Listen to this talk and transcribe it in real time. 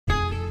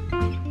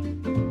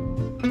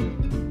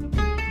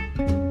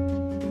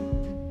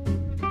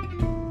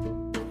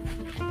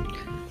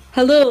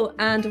Hello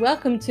and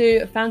welcome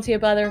to Fancy a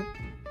Blether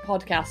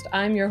podcast.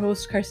 I'm your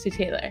host, Kirsty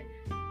Taylor.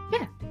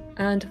 Yeah,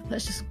 and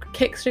let's just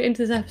kick straight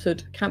into this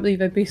episode. Can't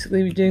believe I've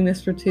basically been doing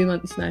this for 2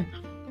 months now.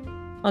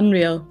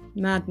 Unreal.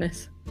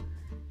 Madness.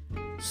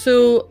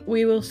 So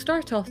we will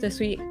start off this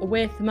week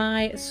with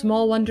my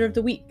small wonder of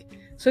the week.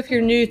 So if you're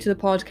new to the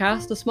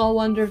podcast, the small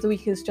wonder of the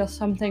week is just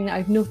something that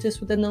I've noticed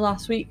within the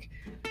last week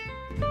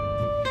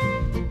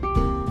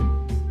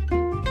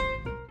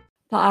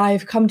that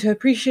I've come to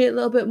appreciate a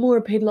little bit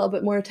more, paid a little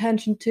bit more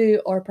attention to,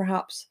 or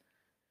perhaps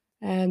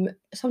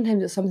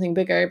sometimes it's something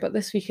bigger, but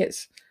this week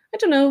it's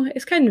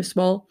kind of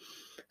small.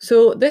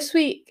 So this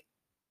week,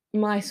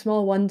 my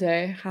small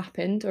wonder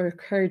happened or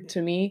occurred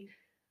to me,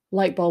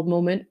 light bulb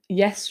moment,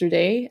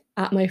 yesterday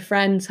at my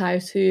friend's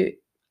house,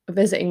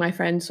 visiting my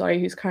friend,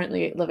 who's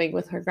currently living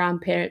with her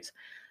grandparents,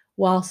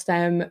 whilst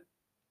I'm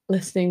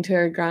listening to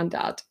her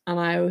granddad. And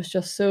I was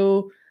just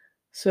so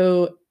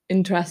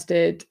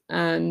interested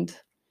and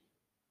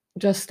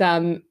just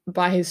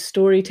by his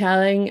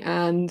storytelling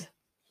and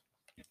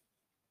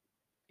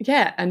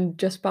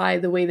just by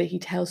the way that he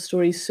tells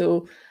stories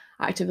so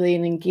actively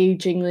and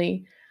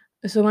engagingly.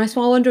 So my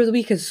small wonder of the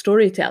week is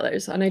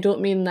storytellers, and I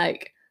don't mean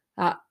like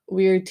that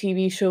weird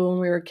TV show when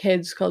we were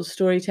kids called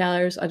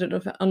Storytellers. I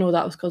know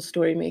that was called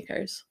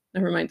Storymakers.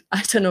 Never mind.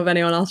 I don't know if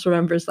anyone else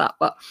remembers that,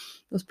 but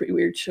it was a pretty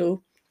weird show.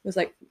 It was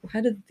like,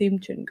 how did the theme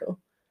tune go?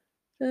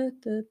 Da,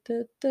 da,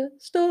 da, da.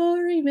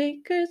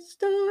 Storymakers.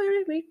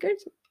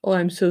 Oh,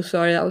 I'm so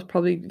sorry. That was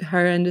probably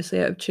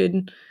horrendously out of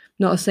tune.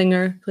 Not a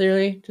singer,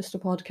 clearly, just a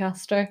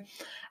podcaster.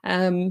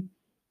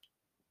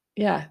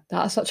 Yeah,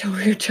 that's such a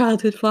weird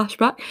childhood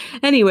flashback.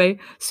 Anyway,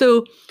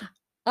 so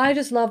I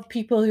just love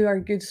people who are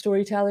good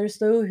storytellers,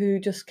 though, who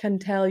just can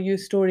tell you a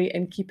story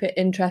and keep it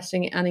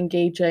interesting and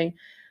engaging,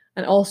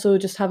 and also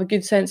just have a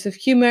good sense of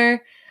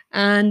humour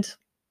and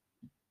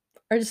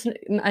are just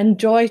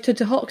enjoy to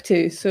talk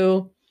to.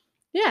 So,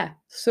 yeah,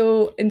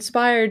 so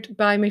inspired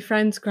by my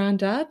friend's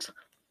granddad,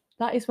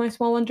 that is my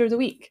small wonder of the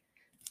week.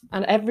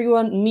 And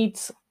everyone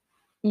needs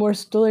more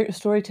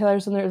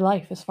storytellers in their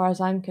life, as far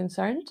as I'm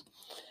concerned.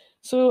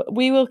 So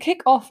we will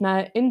kick off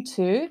now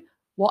into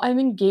what I'm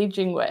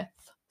engaging with.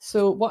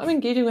 So what I'm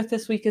engaging with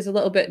this week is a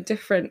little bit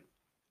different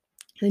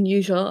than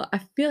usual. I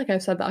feel like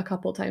I've said that a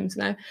couple of times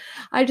now.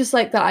 I just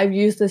like that I've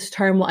used this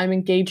term, what I'm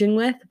engaging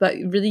with, but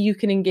really you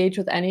can engage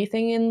with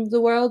anything in the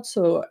world.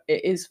 So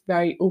it is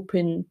very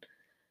open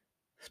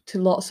to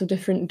lots of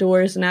different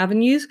doors and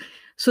avenues.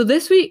 So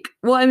this week,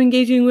 what I'm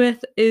engaging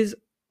with is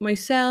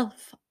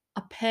myself,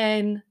 a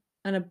pen,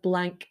 and a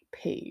blank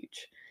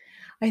page.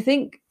 I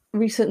think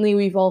recently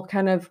we've all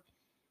kind of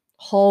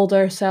hauled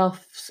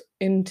ourselves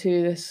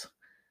into this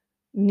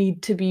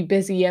need to be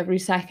busy every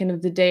second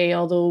of the day.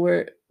 Although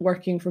we're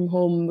working from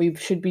home, we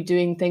should be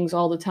doing things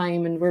all the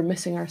time, and we're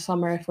missing our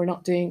summer if we're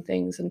not doing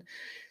things, and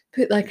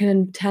put like an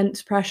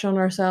intense pressure on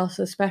ourselves,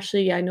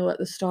 especially I know at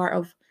the start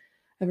of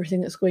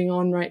everything that's going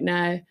on right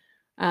now,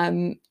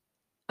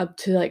 up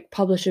to like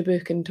publish a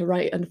book and to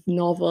write a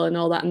novel and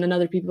all that, and then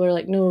other people are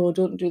like, no,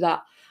 don't do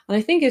that. And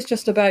I think it's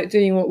just about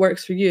doing what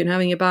works for you and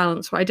having a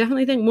balance. But I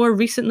definitely think more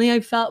recently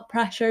I've felt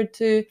pressured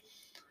to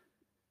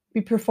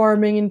be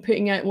performing and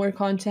putting out more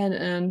content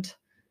and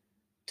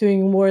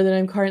doing more than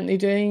I'm currently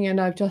doing,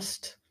 and I've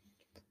just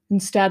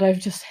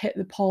hit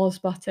the pause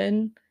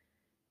button,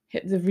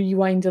 hit the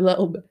rewind a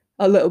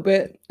little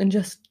bit, and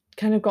just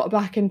kind of got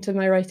back into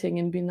my writing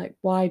and been like,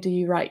 why do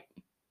you write?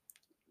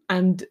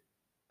 And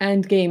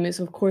end game is,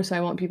 of course, I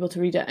want people to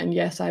read it, and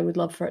yes, I would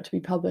love for it to be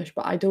published,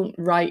 but I don't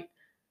write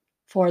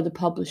for the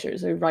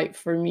publishers. I write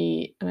for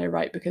me, and I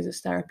write because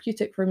it's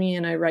therapeutic for me,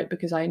 and I write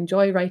because I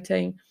enjoy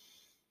writing.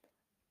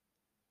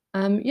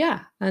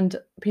 And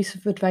a piece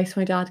of advice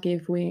my dad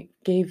gave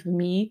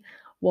me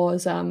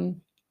was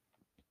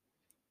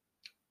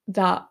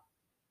that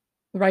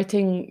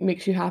writing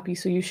makes you happy,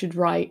 so you should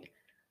write,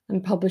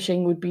 and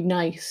publishing would be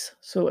nice,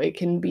 so it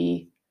can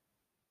be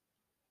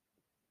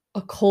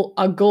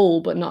a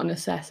goal but not a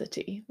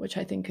necessity, which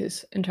I think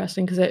is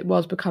interesting because it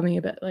was becoming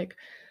a bit like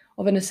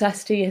of a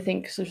necessity. I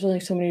think there's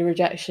only so many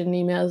rejection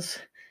emails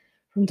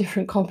from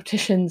different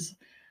competitions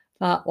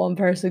that one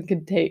person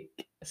could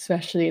take,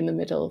 especially in the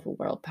middle of a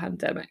world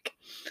pandemic.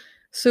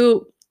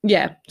 So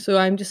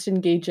I'm just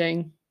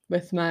engaging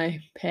with my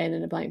pen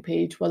and a blank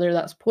page, whether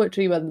that's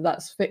poetry, whether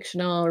that's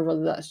fictional, or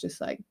whether that's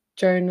just like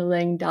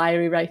journaling,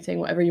 diary writing,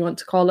 whatever you want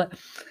to call it,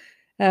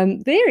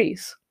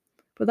 varies.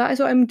 But that is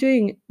what I'm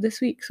doing this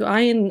week. So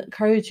I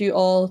encourage you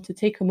all to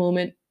take a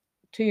moment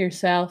to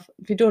yourself.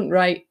 If you don't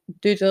write,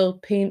 doodle,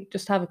 paint,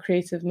 just have a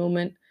creative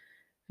moment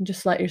and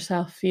just let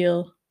yourself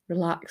feel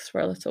relaxed for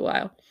a little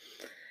while.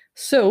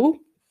 So,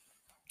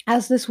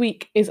 as this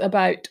week is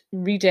about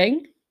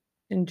reading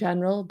in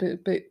general,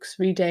 books,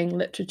 reading,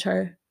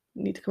 literature,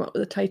 I need to come up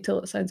with a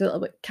title that sounds a little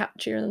bit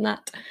catchier than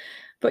that.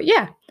 But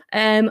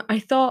I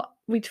thought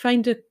we'd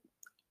find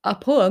a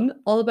poem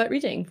all about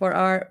reading for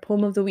our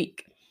poem of the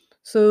week.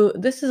 So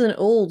this is an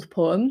old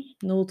poem,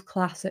 an old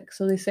classic,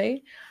 so they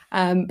say,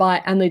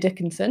 by Emily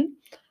Dickinson.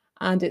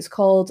 and it's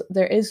called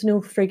There Is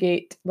No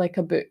Frigate Like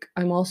a Book.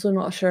 I'm also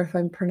not sure if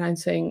I'm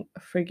pronouncing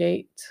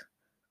frigate.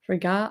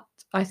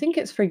 I think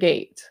it's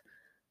frigate,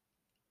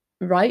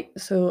 right?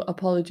 So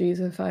apologies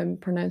if I'm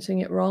pronouncing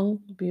it wrong.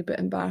 It'd be a bit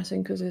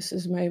embarrassing because this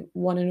is my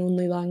one and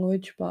only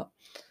language, but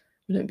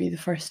wouldn't be the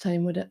first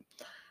time, would it?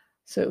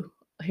 So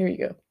here you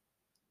go.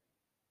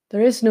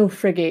 There is no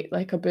frigate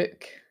like a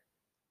book.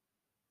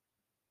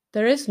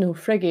 There is no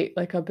frigate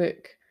like a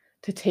book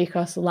to take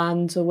us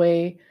lands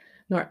away,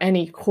 nor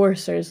any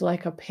coursers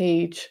like a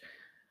page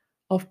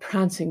of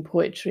prancing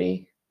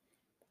poetry.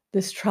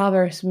 This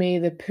traverse may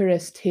the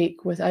poorest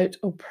take without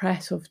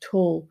oppressive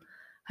toll.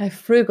 How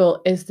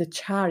frugal is the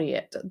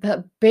chariot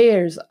that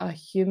bears a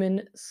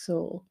human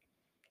soul.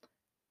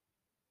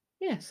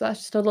 Yeah, so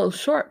that's just a little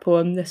short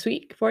poem this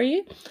week for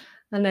you.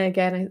 And then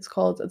again, it's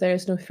called There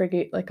Is No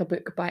Frigate Like a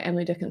Book by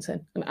Emily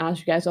Dickinson. And as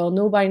you guys all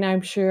know by now,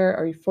 I'm sure,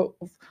 or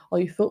all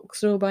you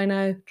folks know by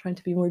now, trying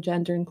to be more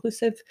gender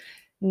inclusive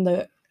in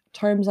the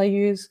terms I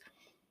use,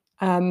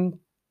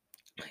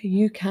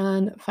 you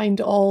can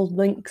find all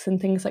links and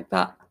things like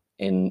that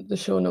in the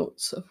show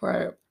notes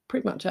for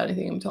pretty much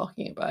anything I'm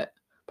talking about,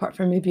 apart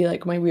from maybe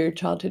like my weird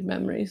childhood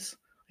memories.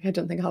 Like, I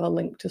don't think I have a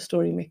link to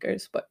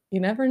Storymakers, but you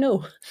never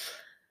know.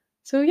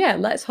 So yeah,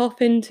 let's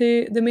hop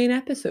into the main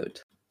episode.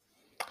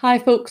 Hi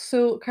folks,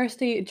 so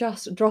Kirsty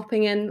just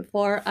dropping in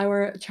for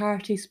our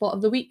charity spot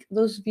of the week.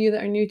 Those of you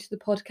that are new to the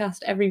podcast,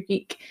 every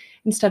week,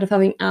 instead of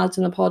having ads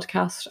in the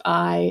podcast,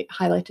 I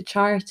highlight a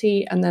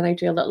charity and then I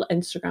do a little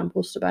Instagram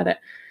post about it,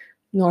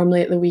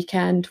 normally at the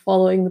weekend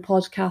following the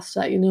podcast,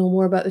 so that you know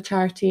more about the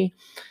charity.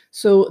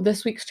 So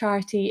this week's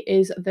charity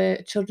is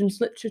the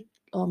Children's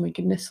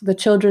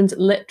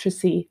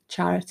Literacy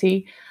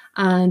Charity,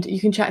 and you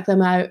can check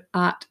them out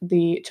at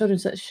the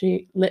children's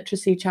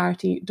literacy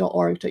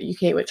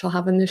charity.org.uk, which I'll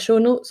have in the show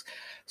notes.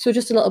 So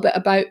just a little bit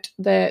about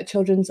the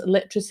Children's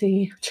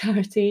Literacy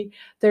Charity.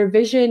 Their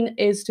vision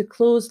is to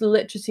close the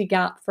literacy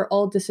gap for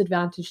all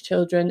disadvantaged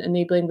children,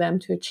 enabling them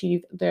to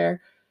achieve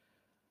their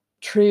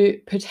true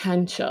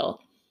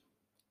potential.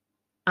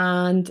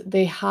 And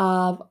they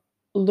have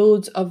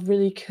loads of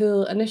really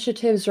cool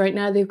initiatives right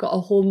now. They've got a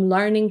home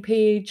learning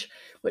page,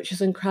 which is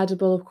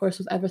incredible, of course,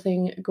 with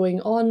everything going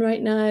on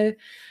right now.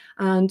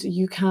 And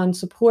you can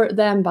support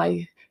them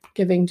by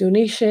giving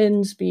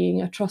donations,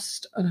 being a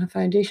trust and a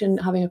foundation,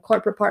 having a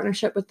corporate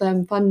partnership with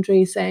them,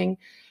 fundraising,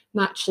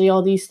 naturally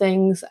all these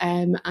things.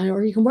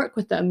 Or you can work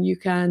with them. You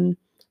can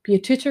be a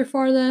tutor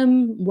for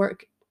them,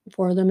 work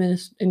for them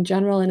in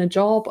general in a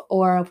job,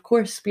 or of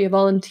course be a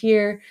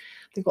volunteer.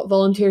 They've got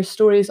volunteer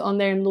stories on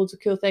there and loads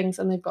of cool things,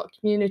 and they've got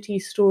community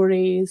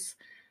stories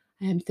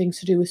and things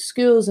to do with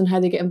schools and how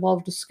they get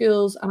involved with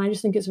schools. And I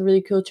just think it's a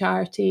really cool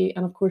charity.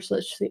 And of course,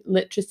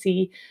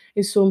 literacy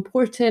is so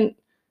important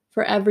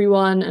for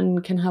everyone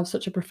and can have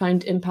such a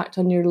profound impact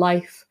on your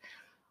life.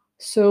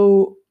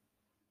 So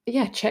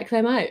yeah, check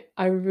them out.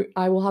 I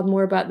will have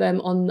more about them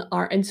on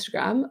our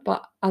Instagram,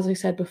 but as I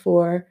said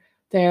before,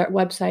 their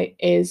website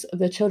is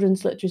the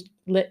children's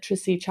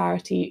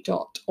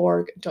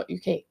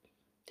literacycharity.org.uk.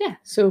 Yeah,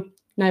 so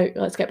now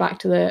let's get back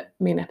to the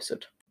main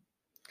episode.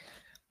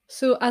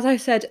 So as I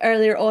said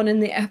earlier on in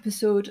the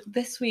episode,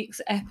 this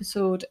week's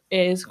episode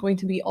is going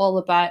to be all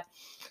about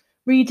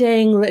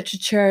reading,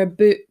 literature,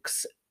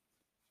 books,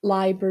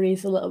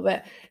 libraries a little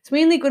bit. It's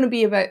mainly going to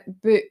be about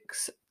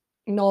books,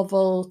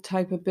 novel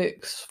type of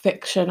books,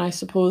 fiction, I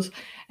suppose.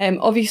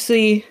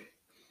 Obviously,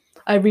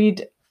 I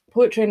read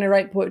poetry and I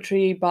write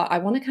poetry, but I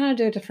want to kind of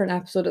do a different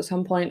episode at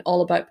some point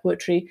all about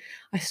poetry.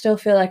 I still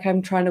feel like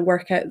I'm trying to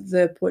work out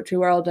the poetry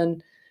world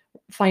and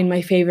find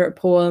my favourite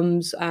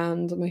poems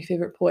and my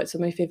favourite poets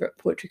and my favourite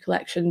poetry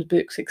collections,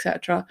 books,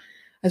 etc.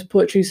 As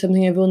poetry is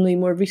something I've only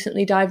more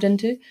recently delved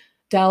into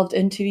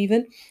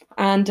even.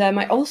 And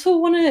I also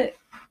want to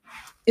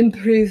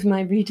improve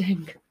my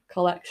reading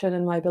collection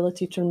and my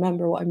ability to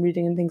remember what I'm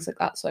reading and things like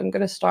that. So I'm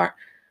going to start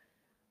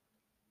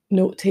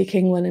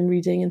note-taking when I'm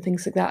reading and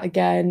things like that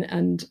again,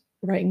 and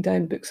writing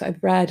down books that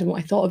I've read and what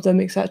I thought of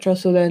them, etc.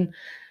 So then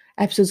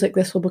episodes like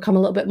this will become a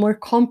little bit more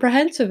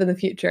comprehensive in the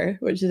future,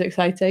 which is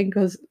exciting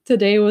because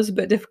today was a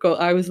bit difficult.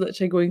 I was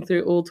literally going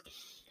through old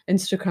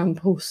Instagram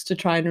posts to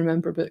try and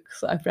remember books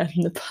that I've read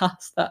in the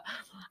past that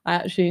I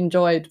actually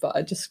enjoyed, but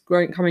I just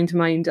weren't coming to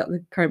mind at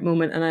the current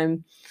moment. And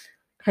I'm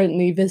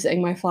currently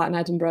visiting my flat in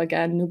Edinburgh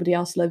again. Nobody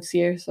else lives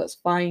here, so that's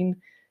fine.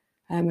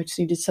 I just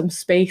needed some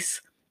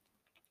space.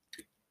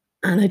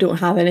 And I don't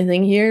have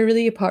anything here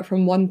really apart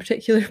from one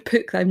particular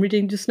book that I'm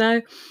reading just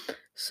now.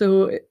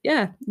 So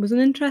yeah, it was an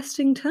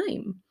interesting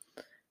time.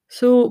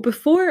 So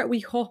before we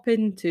hop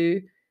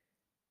into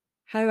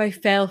how I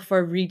fell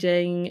for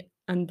reading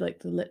and like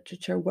the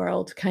literature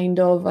world kind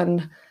of,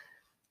 and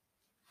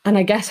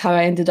I guess how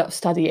I ended up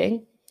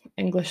studying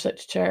English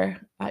literature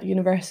at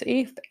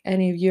university, if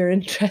any of you are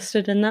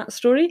interested in that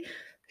story.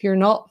 If you're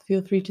not,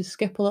 feel free to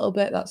skip a little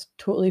bit. That's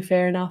totally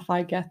fair enough.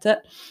 I get it.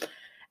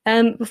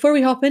 Before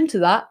we hop into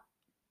that,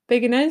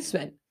 big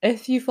announcement.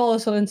 If you follow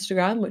us on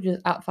Instagram, which is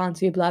at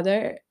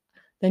Blether,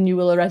 then you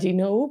will already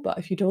know. But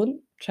if you don't,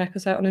 check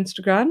us out on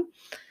Instagram.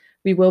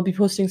 We will be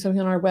posting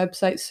something on our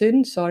website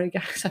soon. Sorry,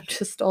 guys, I'm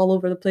just all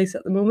over the place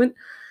at the moment.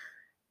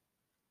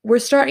 We're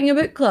starting a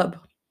book club.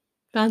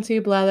 Fancy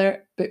a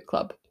Blether book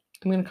club.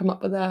 I'm going to come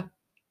up with a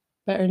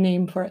better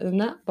name for it than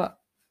that. But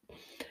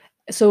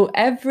so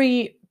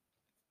every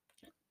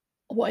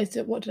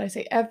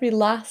every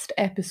last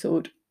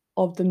episode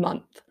of the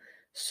month.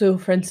 So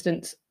for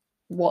instance,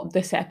 what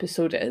this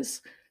episode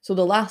is. So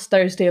the last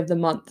Thursday of the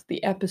month,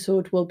 the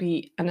episode will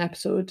be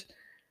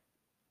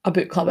a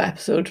book club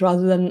episode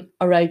rather than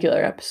a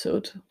regular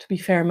episode. To be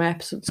fair, my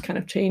episodes kind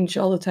of change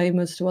all the time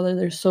as to whether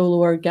they're solo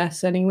or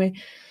guests anyway.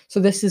 So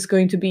this is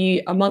going to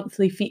be a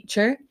monthly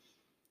feature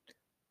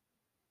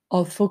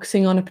of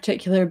focusing on a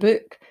particular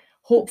book.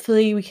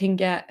 Hopefully we can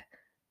get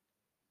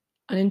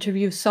an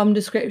interview of some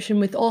description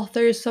with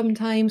authors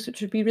sometimes,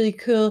 which would be really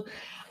cool.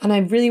 And I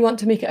really want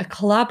to make it a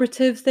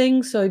collaborative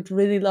thing. So I'd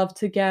really love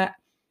to get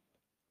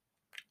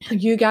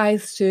you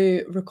guys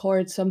to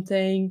record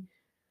something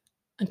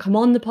and come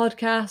on the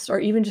podcast, or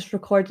even just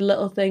record a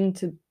little thing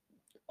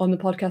on the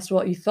podcast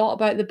what you thought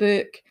about the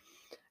book,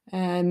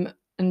 and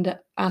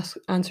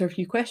answer a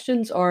few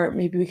questions, or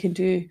maybe we can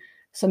do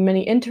some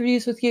mini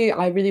interviews with you.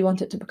 I really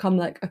want it to become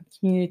like a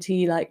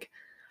community, like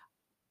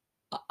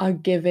a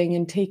giving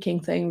and taking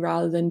thing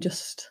rather than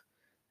just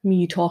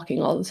me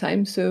talking all the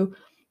time. So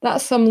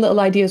that's some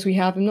little ideas we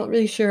have. I'm not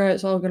really sure how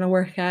it's all going to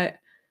work out. I'm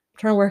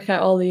trying to work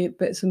out all the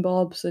bits and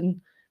bobs, and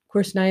of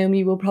course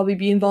Naomi will probably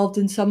be involved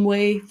in some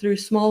way through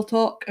small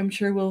talk. I'm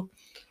sure we'll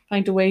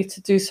find a way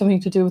to do something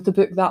to do with the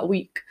book that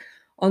week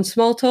on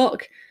small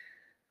talk,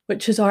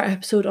 which is our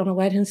episode on a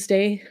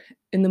Wednesday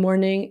in the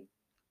morning.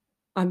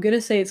 I'm going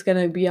to say it's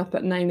going to be up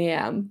at 9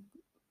 a.m.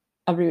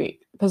 every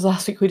week, because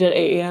last week we did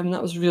 8 a.m.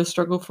 That was a real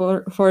struggle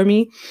for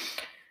me.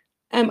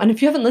 And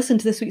if you haven't listened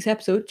to this week's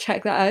episode,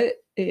 check that out.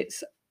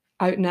 It's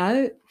out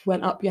now,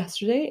 went up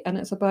yesterday, and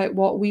it's about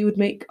what we would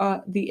make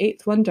the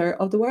eighth wonder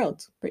of the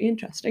world. Pretty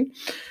interesting.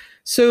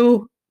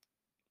 So,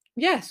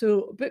 yeah,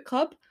 so book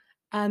club,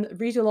 and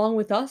read along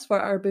with us for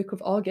our book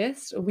of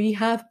August. We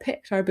have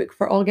picked our book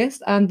for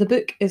August, and the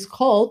book is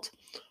called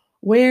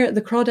Where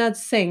the Crawdads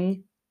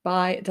Sing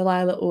by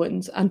Delilah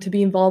Owens. And to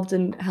be involved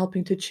in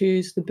helping to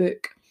choose the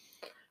book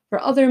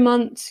for other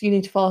months, you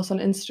need to follow us on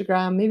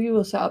Instagram. Maybe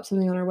we'll set up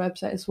something on our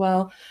website as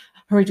well,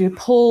 where we do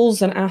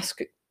polls and ask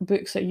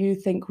books that you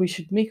think we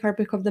should make our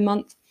book of the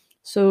month.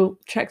 So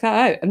check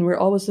that out. And we're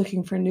always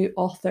looking for new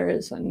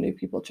authors and new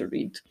people to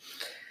read.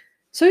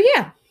 So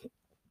yeah,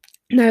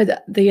 now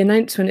that the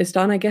announcement is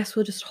done, I guess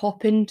we'll just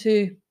hop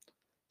into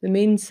the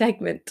main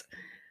segment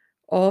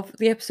of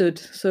the episode.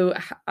 So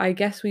I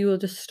guess we will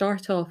just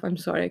start off. I'm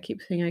sorry, I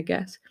keep saying I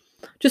guess.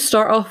 Just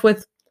start off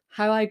with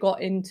how I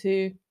got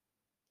into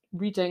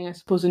reading, I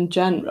suppose, in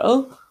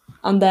general,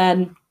 and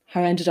then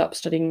how I ended up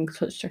studying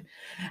English literature.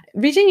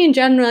 Reading in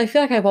general, I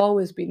feel like I've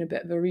always been a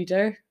bit of a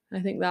reader.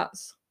 I think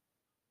that's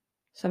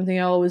something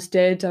I always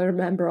did. I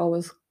remember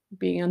always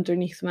being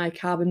underneath my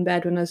cabin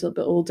bed when I was a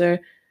little bit older,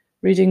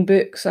 reading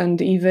books,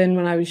 and even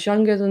when I was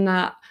younger than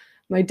that,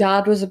 my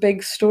dad was a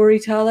big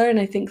storyteller, and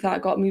I think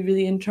that got me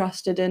really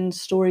interested in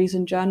stories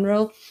in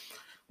general.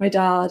 My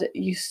dad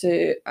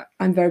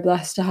I'm very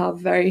blessed to have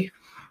very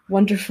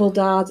wonderful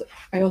dad.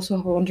 I also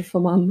have a wonderful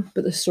mum,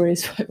 but the story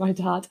is about my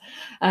dad,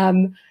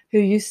 who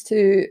used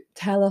to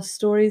tell us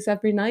stories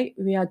every night.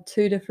 We had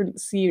 2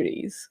 different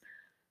series,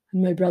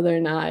 and my brother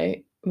and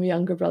I, my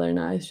younger brother and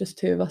I, it's just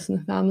 2 of us in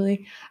the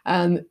family,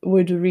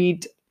 would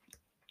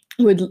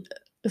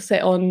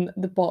sit on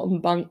the bottom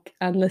bunk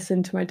and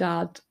listen to my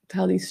dad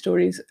tell these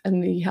stories.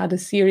 And he had a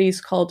series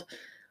called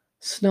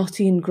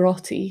Snotty and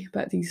Grotty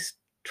about these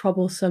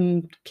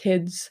troublesome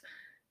kids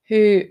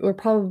who were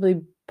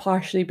probably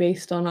partially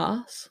based on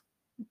us.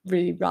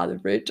 Really rather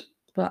rude,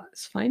 but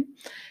it's fine.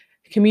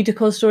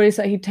 Comedical stories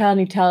that he'd tell,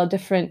 and he'd tell a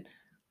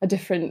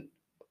different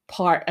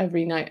part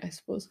every night, I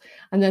suppose.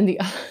 And then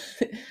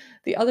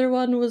the other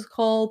one was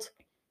called,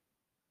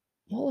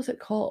 what was it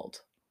called?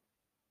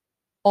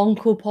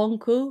 Onko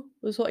Ponko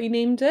was what he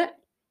named it.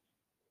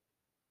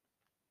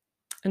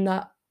 And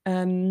that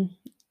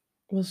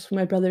was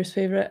my brother's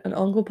favourite. And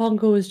Onko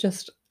Ponko was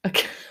just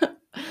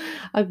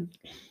I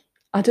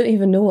don't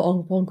even know what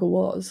Onko Ponko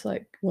was,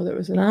 like whether it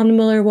was an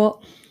animal or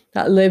what,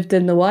 that lived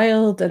in the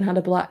wild and had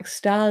a black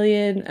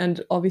stallion.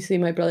 And obviously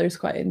my brother's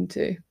quite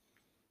into,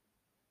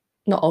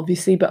 not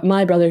obviously, but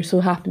my brother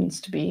so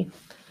happens to be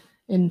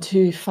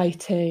into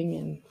fighting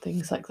and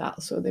things like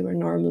that. So they were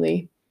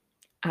normally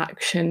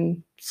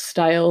action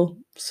style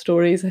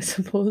stories, I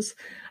suppose,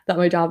 that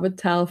my dad would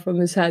tell from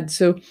his head.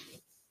 So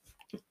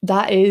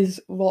that is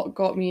what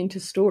got me into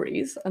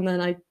stories. And then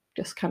I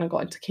just kind of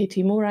got into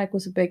Katie Morag,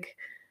 was a big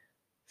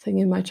thing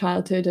in my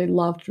childhood. I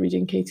loved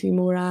reading Katie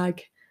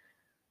Morag.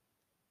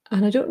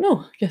 And I don't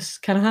know,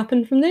 just kind of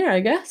happened from there, I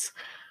guess.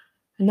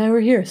 And now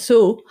we're here.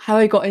 So how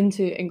I got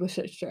into English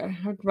literature, I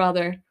had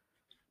rather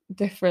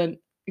different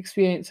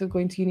experience of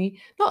going to uni.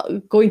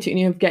 Not going to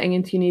uni, of getting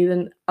into uni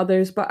than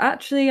others, but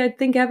actually I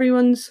think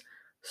everyone's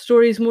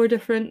story is more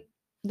different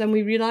than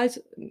we realise.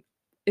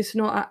 It's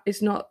not,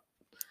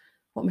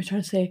 what am I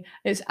trying to say?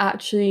 It's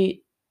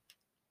actually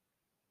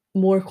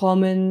more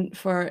common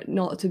for it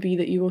not to be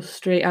that you go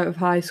straight out of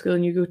high school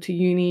and you go to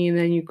uni and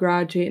then you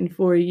graduate in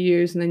 4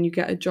 years and then you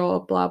get a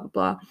job, blah, blah,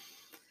 blah.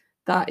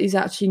 That is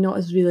actually not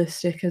as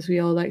realistic as we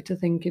all like to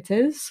think it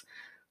is.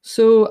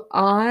 So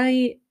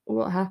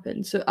what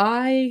happened?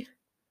 I'll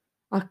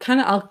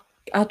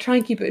try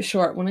and keep it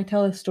short. When I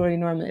tell a story,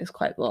 normally it's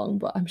quite long,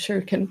 but I'm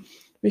sure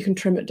we can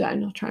trim it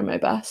down. I'll try my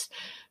best.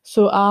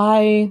 So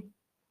I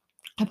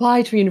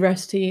applied for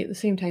university at the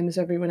same time as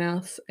everyone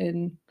else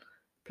in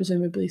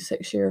presumably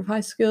 6th year of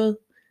high school.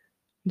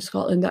 In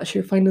Scotland, that's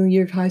your final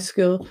year of high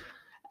school,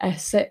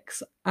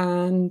 S6,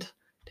 and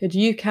did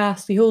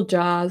UCAS, the whole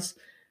jazz.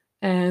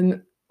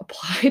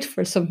 Applied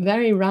for some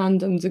very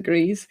random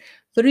degrees,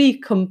 3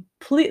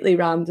 completely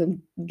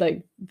random,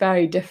 like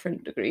very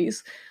different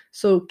degrees.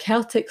 So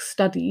Celtic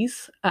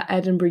Studies at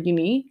Edinburgh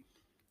Uni,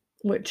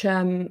 which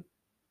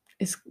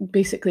is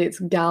basically it's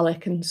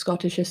Gaelic and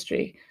Scottish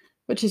history,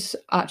 which is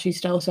actually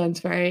still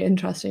sounds very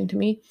interesting to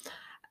me.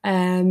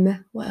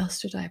 What else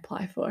did I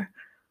apply for?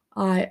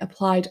 I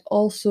applied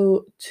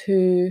also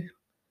to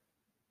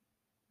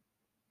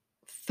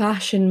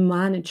fashion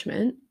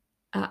management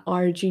at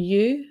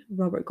RGU,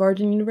 Robert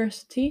Gordon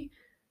University.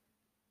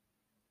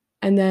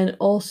 And then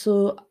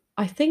also,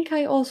 I think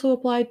I also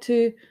applied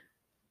to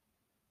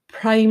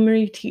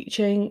primary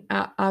teaching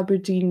at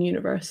Aberdeen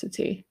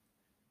University.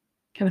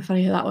 Kind of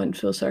funny how that went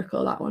full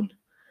circle, that one.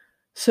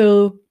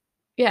 So,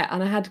 yeah,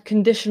 and I had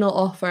conditional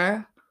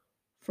offer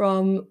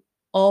from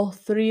all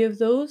 3 of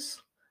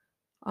those.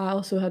 I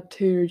also had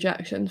 2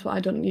 rejections, but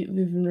I don't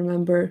even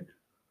remember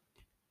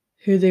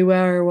who they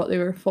were or what they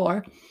were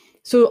for.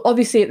 So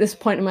obviously at this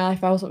point in my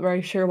life, I wasn't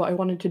very sure what I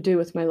wanted to do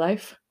with my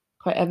life,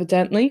 quite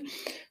evidently.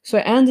 So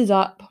I ended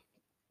up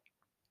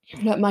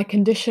that my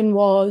condition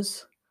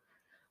was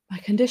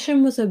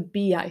a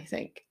B, I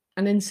think.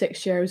 And in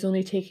 6th year, I was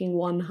only taking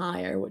 1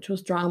 higher, which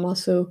was drama.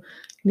 So I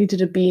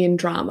needed a B in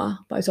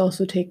drama, but I was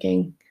also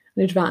taking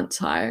an advanced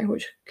higher,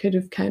 which could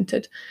have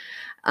counted.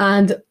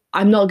 And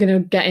I'm not going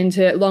to get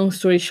into it. Long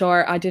story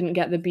short, I didn't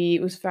get the B.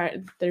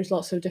 There's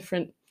lots of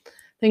different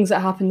things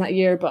that happened that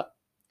year, but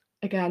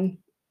again,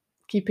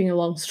 keeping a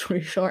long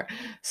story short.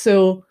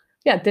 So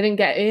yeah, didn't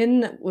get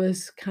in,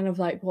 was kind of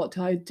like, what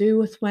do I do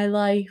with my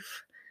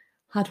life?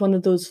 Had one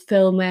of those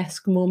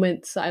film-esque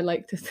moments that I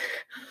like to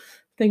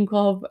think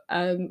of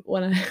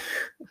when I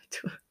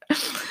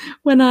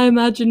when I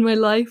imagine my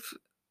life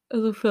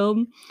as a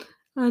film,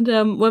 and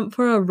went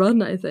for a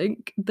run. I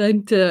think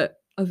down to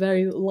a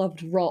very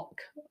loved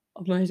rock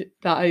of my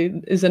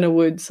is in a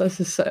woods. That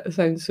just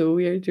sounds so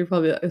weird. You're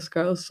probably like, this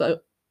girl's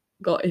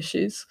got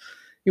issues.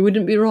 You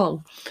wouldn't be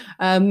wrong.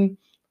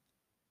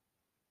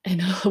 In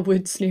a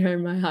woods near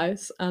my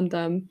house, and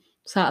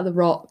sat at the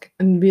rock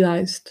and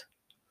realised,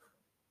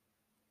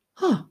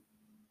 huh,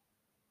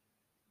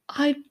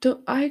 I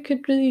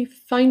could really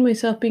find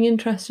myself being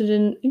interested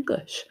in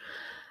English.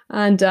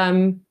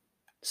 And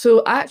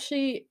so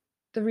actually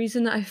the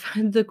reason that I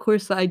found the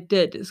course that I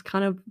did is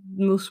kind of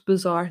the most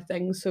bizarre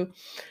thing. So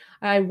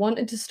I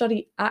wanted to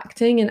study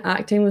acting, and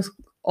acting was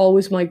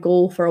always my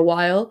goal for a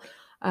while.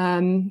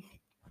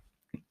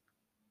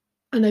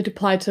 And I'd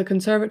applied to a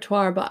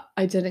conservatoire, but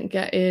I didn't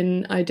get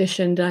in. I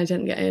auditioned and I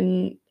didn't get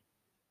in,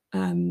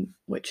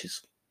 which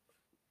is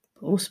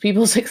most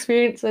people's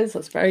experiences.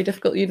 It's very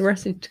difficult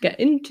university to get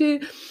into.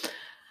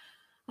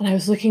 And I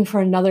was looking for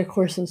another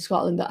course in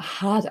Scotland that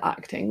had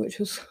acting, which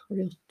was a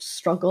real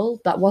struggle.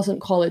 That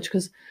wasn't college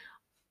because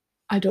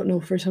I don't know,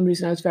 for some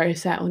reason I was very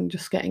set on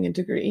just getting a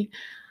degree.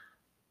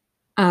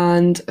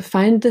 And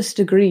found this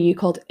degree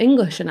called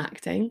English in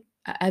Acting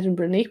at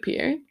Edinburgh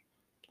Napier,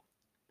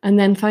 and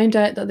then found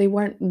out that they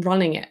weren't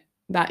running it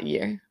that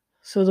year.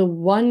 So the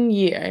 1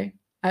 year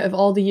out of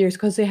all the years,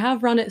 because they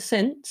have run it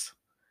since,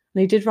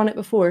 they did run it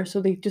before,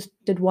 so they just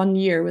did 1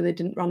 year where they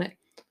didn't run it,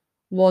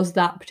 was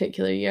that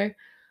particular year.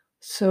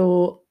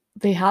 So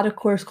they had a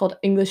course called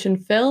English in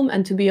Film,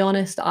 and to be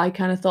honest, I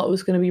kind of thought it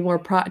was going to be more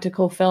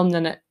practical film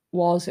than it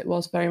was. It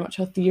was very much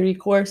a theory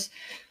course.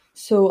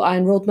 So I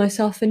enrolled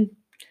myself in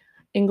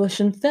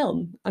English in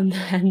Film, and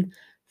then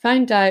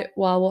found out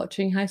while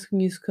watching High School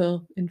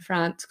Musical in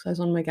France, because I was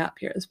on my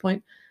gap year at this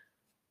point,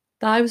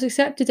 that I was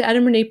accepted to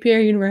Edinburgh Napier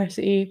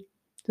University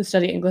to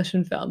study English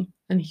and film.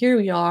 And here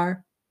we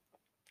are,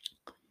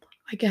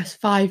 I guess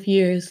 5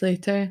 years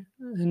later,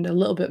 and a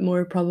little bit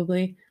more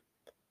probably.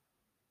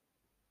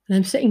 And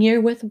I'm sitting here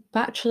with a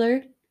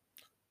bachelor,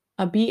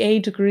 a BA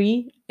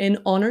degree in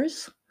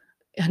honours,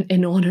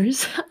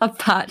 a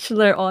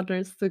bachelor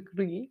honours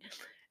degree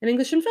in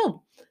English and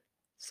film.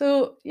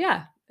 So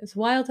yeah, it's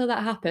wild how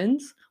that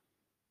happens.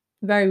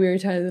 Very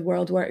weird how the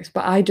world works,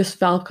 but I just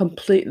fell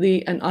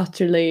completely and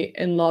utterly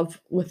in love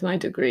with my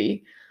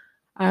degree.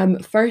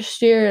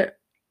 First year,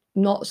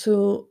 not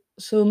so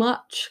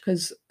much,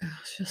 because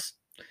just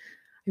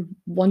I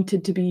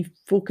wanted to be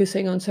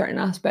focusing on certain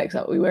aspects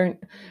that we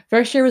weren't.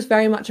 First year was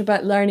very much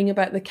about learning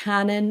about the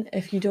canon.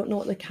 If you don't know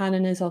what the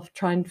canon is, I'll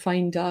try and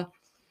find a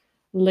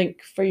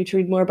link for you to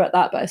read more about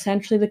that. But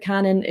essentially, the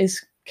canon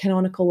is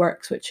canonical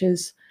works, which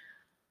is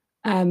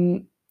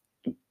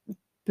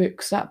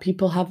books that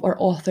people have, or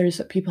authors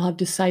that people have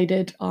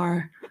decided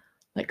are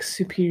like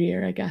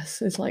superior, I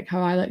guess, is like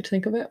how I like to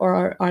think of it,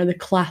 or are the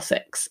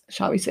classics,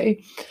 shall we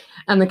say.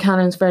 And the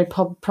canon is very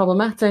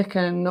problematic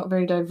and not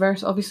very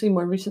diverse. Obviously,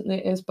 more recently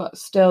it is, but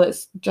still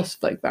it's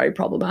just like very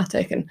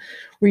problematic. And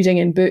reading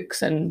in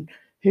books and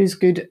who's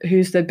good,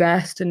 who's the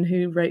best, and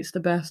who writes the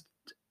best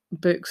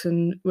books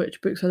and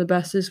which books are the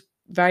best is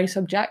very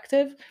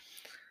subjective.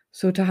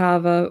 So to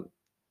have a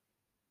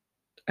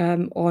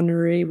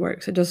honorary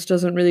works, it just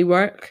doesn't really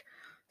work.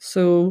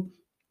 So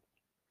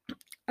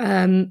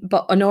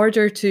but in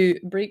order to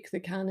break the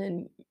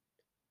canon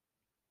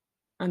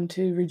and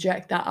to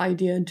reject that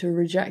idea and to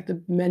reject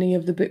the many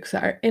of the books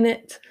that are in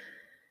it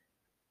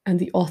and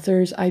the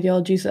authors'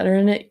 ideologies that are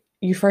in it,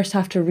 you first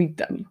have to read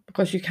them,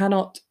 because you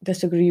cannot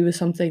disagree with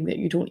something that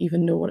you don't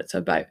even know what it's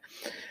about.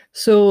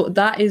 So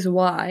that is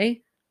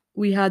why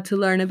we had to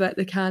learn about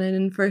the canon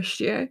in first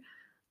year.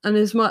 And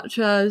as much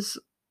as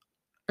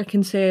I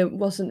can say it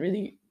wasn't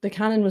really, the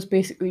canon was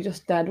basically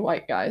just dead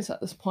white guys at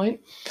this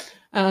point.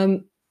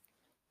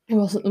 It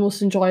wasn't the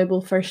most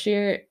enjoyable first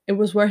year. It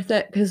was worth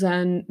it because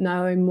then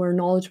now I'm more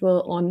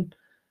knowledgeable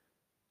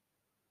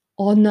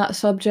on that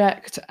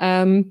subject.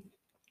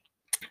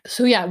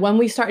 So yeah, when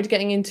we started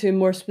getting into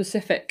more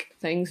specific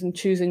things and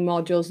choosing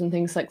modules and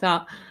things like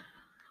that,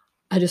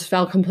 I just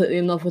fell completely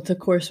in love with the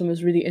course and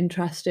was really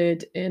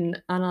interested in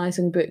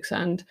analysing books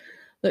and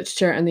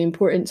literature and the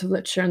importance of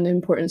literature and the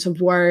importance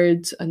of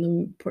words and the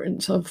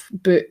importance of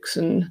books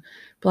and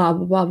blah,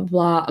 blah, blah, blah,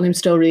 blah. And I'm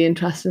still really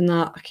interested in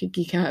that. I could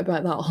geek out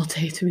about that all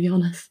day, to be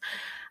honest.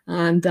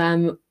 And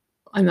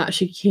I'm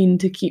actually keen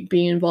to keep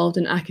being involved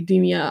in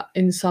academia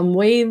in some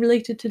way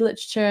related to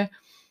literature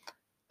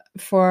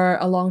for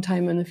a long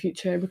time in the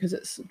future, because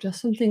it's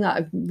just something that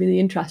I'm really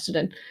interested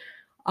in.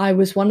 I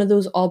was one of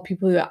those odd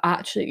people who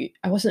actually,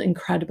 I wasn't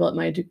incredible at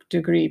my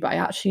degree, but I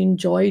actually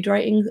enjoyed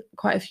writing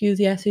quite a few of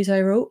the essays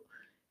I wrote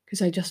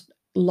because I just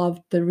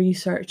loved the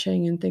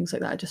researching and things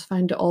like that. I just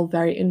found it all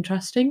very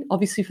interesting,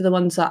 obviously for the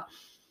ones that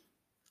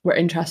were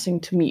interesting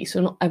to me, so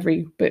not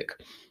every book.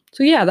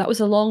 So yeah, that was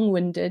a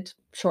long-winded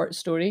short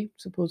story,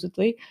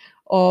 supposedly,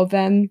 of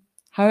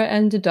how it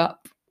ended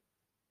up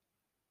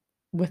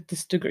with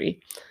this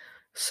degree.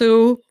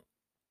 So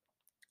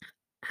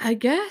I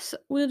guess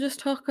we'll just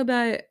talk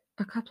about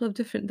a couple of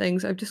different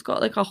things. I've just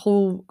got like a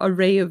whole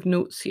array of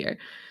notes here.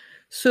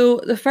 So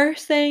the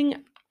first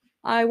thing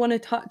I want to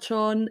touch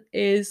on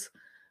is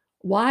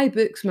why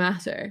books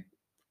matter.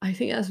 I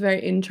think that's a very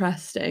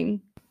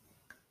interesting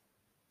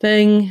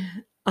thing.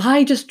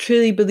 I just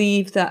truly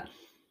believe that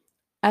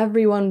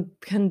everyone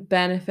can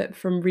benefit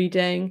from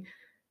reading,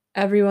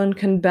 everyone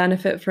can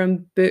benefit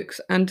from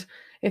books, and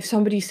if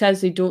somebody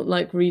says they don't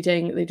like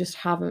reading, they just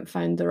haven't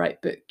found the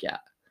right book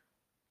yet.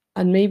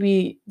 And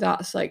maybe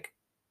that's like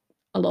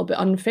a little bit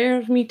unfair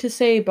of me to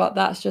say, but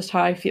that's just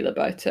how I feel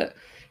about it.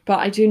 But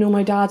I do know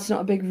my dad's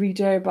not a big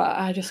reader, but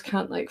I just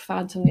can't like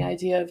fathom the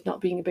idea of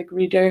not being a big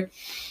reader.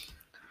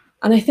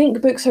 And I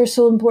think books are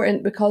so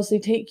important because they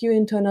take you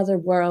into another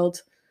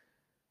world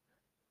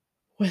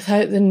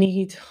without the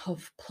need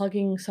of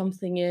plugging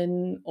something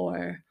in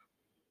or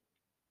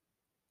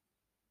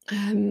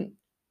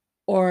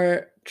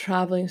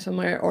traveling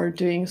somewhere or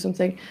doing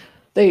something.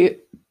 They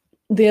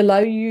allow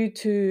you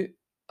to,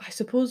 I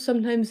suppose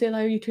sometimes they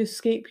allow you to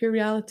escape your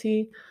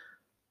reality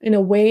in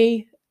a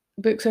way.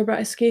 Books are about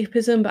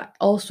escapism, but I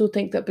also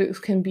think that books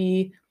can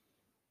be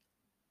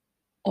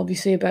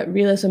obviously about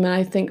realism, and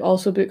I think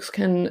also books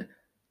can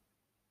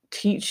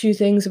teach you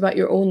things about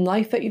your own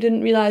life that you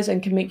didn't realize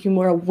and can make you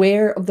more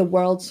aware of the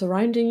world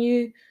surrounding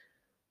you,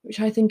 which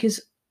I think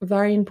is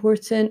very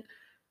important.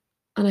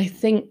 And I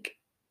think,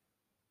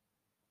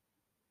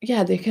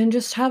 yeah, they can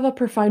just have a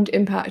profound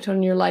impact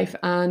on your life.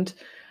 And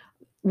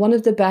one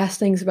of the best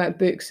things about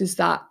books is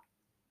that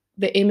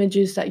the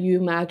images that you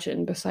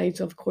imagine, besides,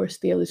 of course,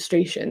 the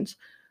illustrations,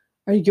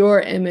 are your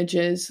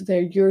images,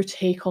 they're your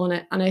take on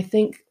it. And I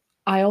think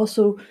I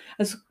also,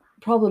 as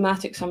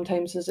problematic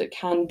sometimes as it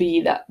can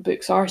be that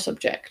books are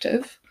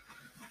subjective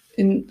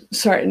in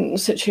certain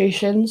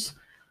situations,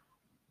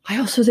 I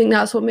also think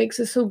that's what makes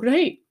it so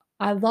great.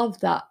 I love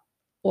that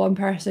one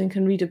person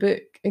can read a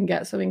book and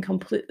get something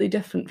completely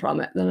different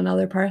from it than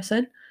another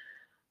person.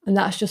 And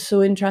that's just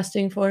so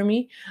interesting for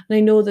me. And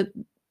I know that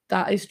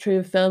that is true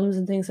of films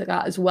and things like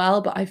that as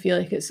well, but I feel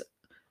like it's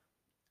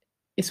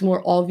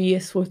more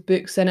obvious with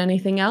books than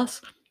anything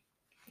else.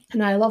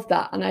 And I love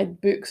that. And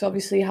books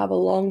obviously have a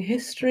long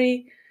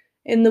history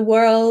in the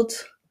world.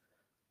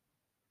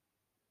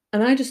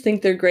 And I just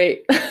think they're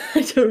great.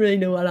 I don't really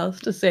know what else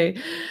to say.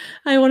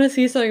 I want to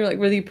say something like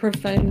really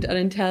profound and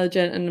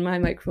intelligent, and my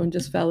microphone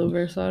just fell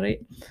over, sorry.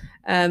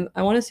 I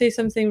want to say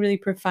something really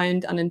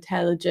profound and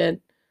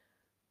intelligent,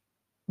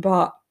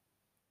 but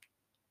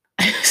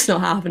it's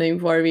not happening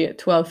for me at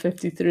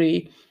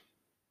 12:53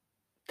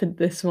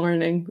 this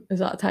morning. Is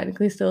that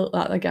technically still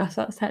that? I guess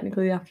that's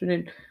technically the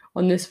afternoon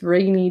on this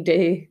rainy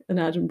day in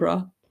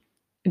Edinburgh.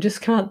 I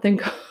just can't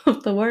think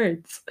of the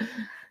words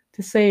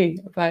to say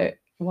about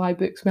why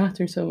books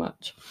matter so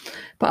much.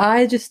 But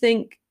I just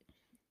think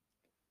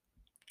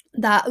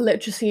that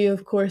literacy,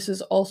 of course,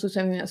 is also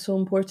something that's so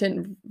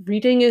important.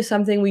 Reading is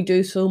something we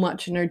do so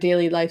much in our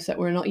daily lives that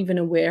we're not even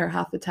aware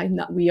half the time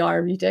that we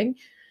are reading.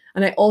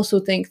 And I also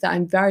think that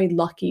I'm very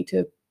lucky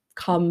to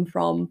come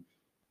from,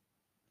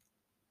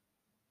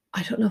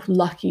 I don't know if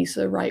lucky is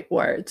the right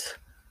word.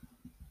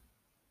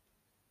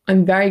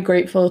 I'm very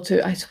grateful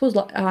to, I suppose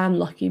I am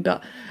lucky,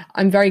 but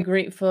I'm very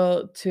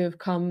grateful to have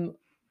come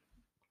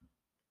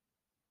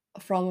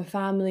from a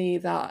family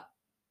that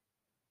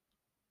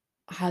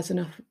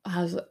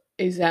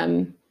is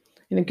in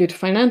a good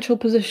financial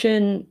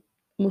position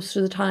most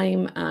of the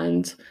time,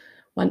 and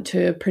went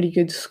to a pretty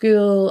good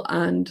school,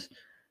 and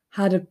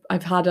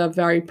I've had a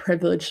very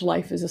privileged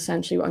life is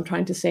essentially what I'm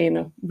trying to say in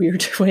a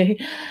weird way.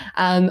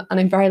 And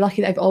I'm very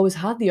lucky that I've always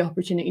had the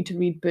opportunity to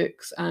read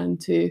books and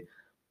to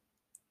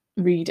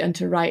read and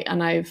to write,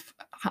 and I've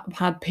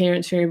had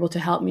parents who are able to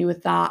help me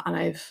with that, and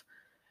I've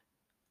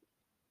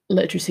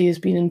literacy has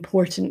been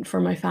important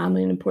for my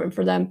family and important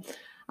for them.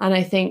 And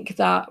I think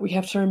that we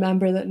have to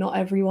remember that not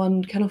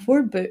everyone can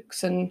afford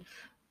books, and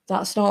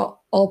that's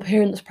not all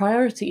parents'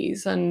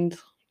 priorities. And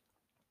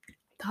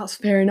that's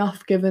fair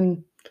enough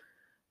given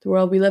the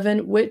world we live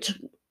in, which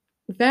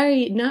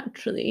very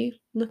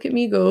naturally, look at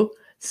me go,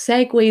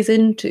 segues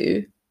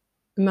into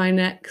my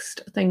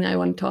next thing that I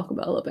want to talk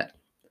about a little bit.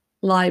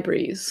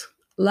 Libraries.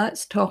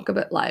 Let's talk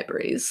about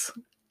libraries.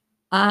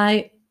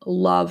 I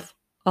love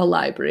a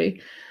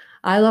library.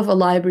 I love a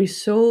library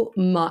so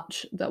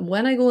much that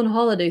when I go on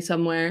holiday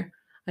somewhere,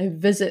 I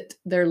visit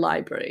their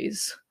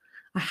libraries.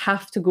 I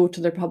have to go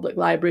to their public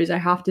libraries. I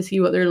have to see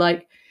what they're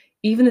like.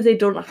 Even if they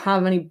don't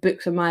have any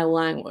books in my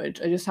language,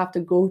 I just have to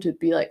go to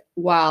be like,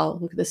 wow,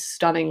 look at this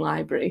stunning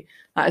library.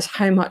 That is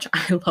how much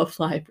I love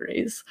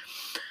libraries.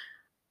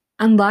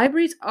 And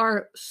libraries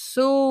are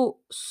so,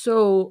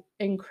 so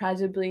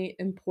incredibly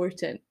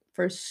important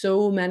for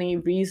so many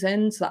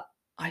reasons that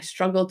I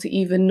struggle to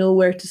even know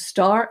where to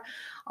start.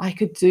 I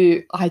could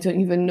do, I don't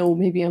even know,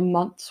 maybe a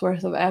month's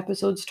worth of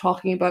episodes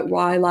talking about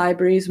why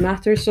libraries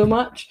matter so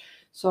much.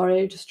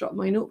 Sorry, I just dropped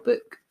my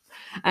notebook.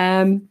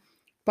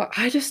 But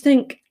I just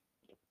think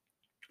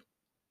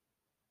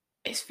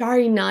it's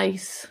very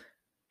nice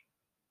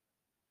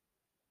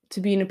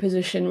to be in a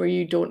position where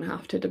you don't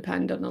have to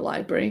depend on a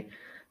library.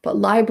 But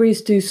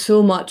libraries do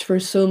so much for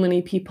so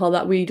many people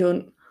that we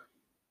don't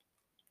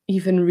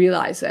even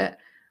realize it.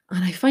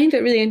 And I find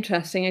it really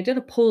interesting. I did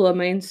a poll on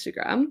my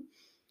Instagram,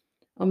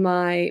 on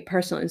my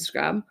personal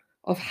Instagram,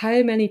 of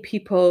how many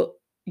people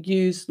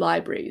use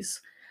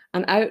libraries.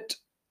 And out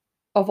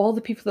of all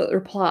the people that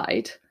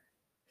replied,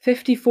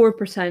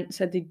 54%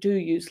 said they do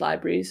use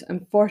libraries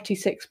and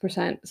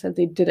 46% said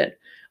they didn't,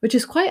 which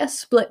is quite a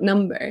split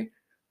number.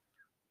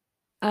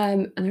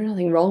 And there's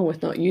nothing wrong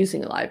with not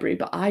using a library,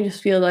 but I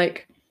just feel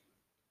like,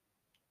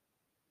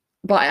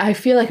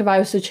 if I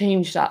was to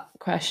change that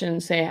question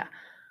and say,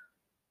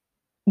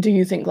 do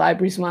you think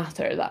libraries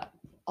matter? That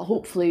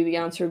hopefully the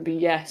answer would be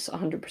yes,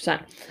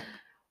 100%.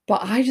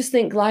 But I just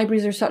think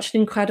libraries are such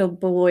an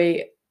incredible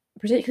way,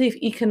 particularly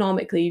if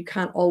economically you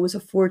can't always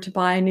afford to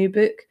buy a new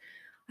book.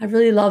 I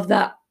really love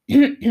that.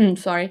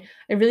 Sorry,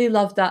 I really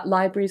love that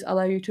libraries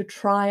allow you to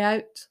try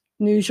out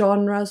new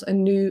genres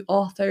and new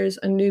authors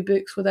and new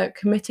books without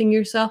committing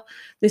yourself.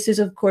 This is,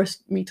 of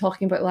course, me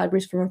talking about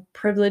libraries from a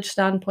privileged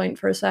standpoint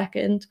for a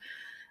second.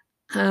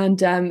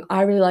 And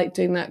I really like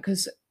doing that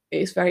because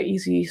it's very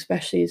easy,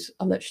 especially as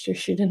a literature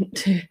student,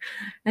 to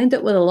end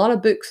up with a lot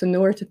of books and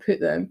nowhere to put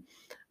them.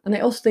 And I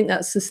also think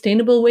that's a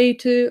sustainable way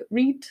to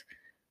read.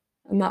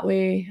 And that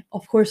way,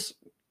 of course,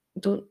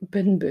 don't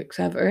bin books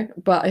ever,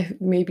 but I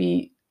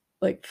maybe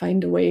like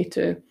find a way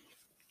to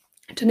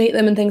donate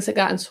them and things like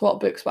that and swap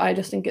books. But I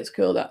just think it's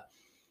cool that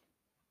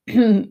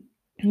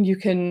you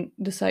can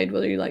decide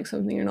whether you like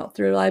something or not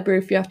through a library.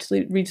 If you have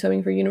to read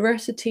something for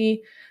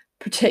university,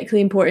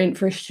 particularly important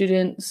for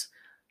students,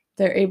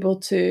 they're able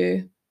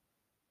to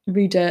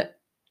read it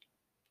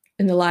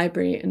in the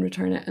library and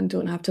return it and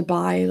don't have to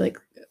buy like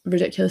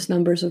ridiculous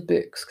numbers of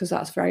books because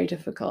that's very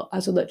difficult.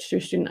 As a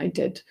literature student, I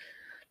did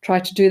try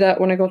to do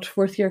that when I got to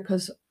fourth year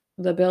because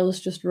the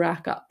bills just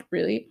rack up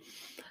really.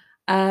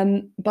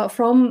 But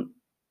from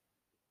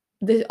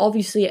this,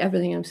 obviously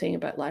everything I'm saying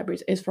about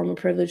libraries is from a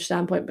privileged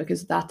standpoint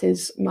because that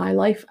is my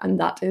life and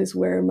that is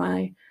where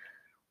my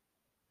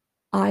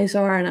eyes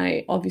are, and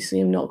I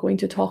obviously am not going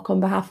to talk on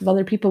behalf of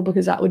other people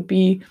because that would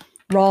be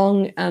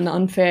wrong and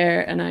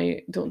unfair, and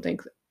I don't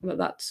think that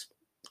that's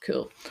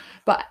cool.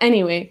 But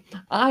anyway,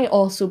 I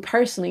also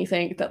personally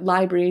think that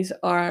libraries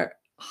are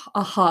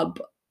a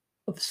hub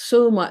of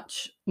so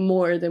much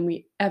more than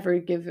we ever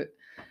give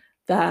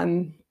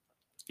them,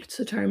 what's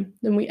the term,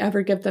 than we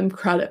ever give them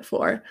credit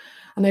for.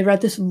 And I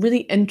read this really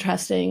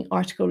interesting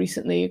article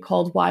recently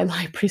called Why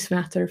Libraries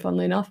Matter,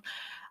 funnily enough,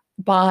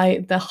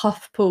 by the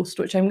HuffPost,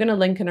 which I'm going to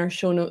link in our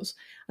show notes.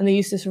 And they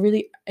use this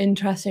really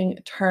interesting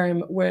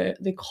term where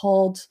they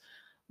called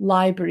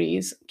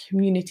libraries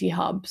community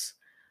hubs.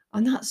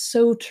 And that's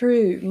so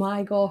true.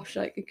 My gosh,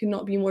 like it could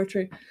not be more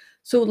true.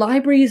 So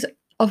libraries,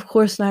 of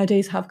course,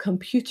 nowadays have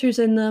computers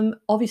in them.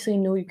 Obviously,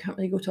 no, you can't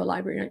really go to a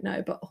library right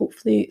now, but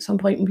hopefully at some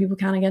point when people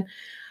can again.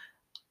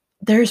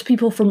 there's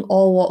people from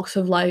all walks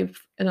of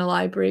life in a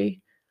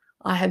library.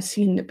 I have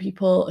seen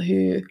people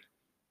who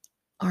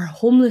are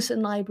homeless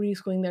in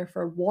libraries going there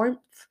for warmth.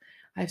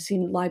 I've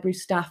seen library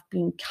staff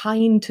being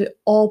kind to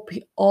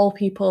all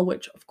people,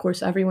 which of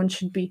course everyone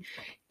should be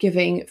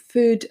giving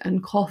food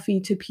and coffee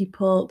to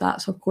people.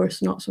 That's of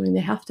course not something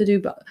they have to do,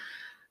 but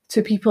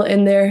to people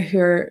in there who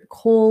are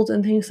cold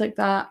and things like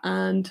that,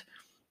 and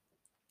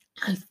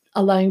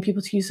allowing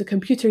people to use the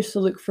computers to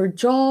look for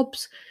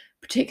jobs,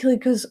 particularly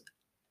because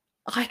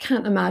I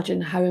can't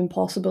imagine how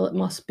impossible it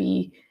must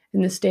be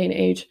in this day and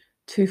age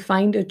to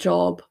find a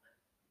job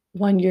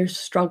when you're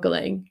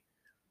struggling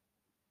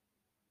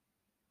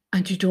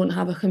and you don't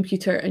have a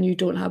computer and you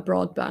don't have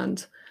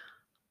broadband.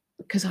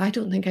 Because I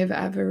don't think I've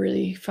ever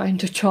really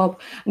found a job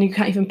and you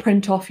can't even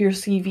print off your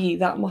CV.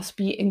 That must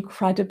be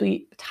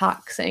incredibly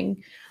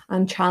taxing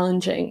and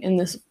challenging in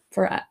this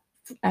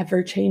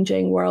forever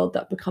changing world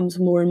that becomes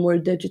more and more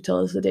digital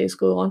as the days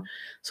go on.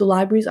 So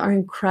libraries are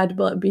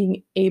incredible at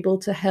being able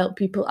to help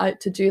people out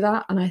to do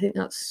that. And I think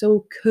that's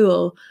so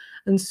cool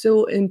and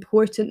so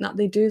important that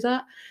they do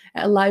that.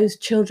 It allows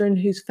children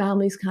whose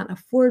families can't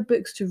afford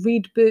books to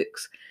read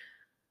books.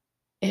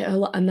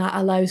 And that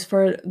allows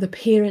for the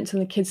parents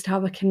and the kids to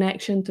have a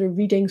connection through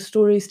reading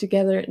stories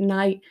together at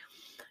night.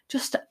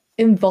 Just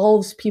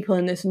involves people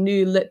in this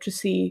new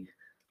literacy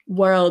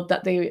world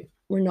that they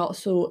were not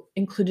so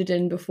included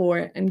in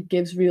before, and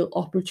gives real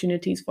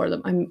opportunities for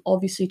them. I'm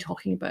obviously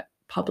talking about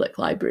public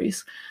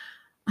libraries.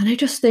 And I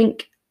just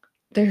think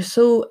they're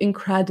so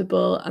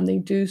incredible and they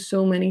do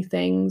so many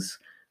things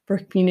for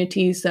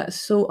communities that's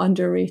so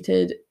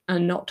underrated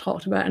and not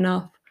talked about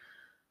enough.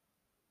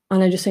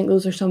 And I just think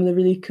those are some of the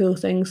really cool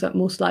things that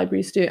most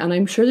libraries do. And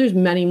I'm sure there's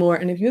many more.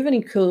 And if you have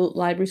any cool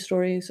library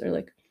stories or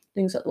like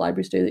things that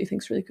libraries do that you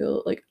think is really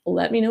cool, like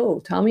let me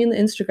know. Tell me in the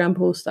Instagram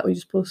post that we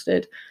just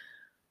posted.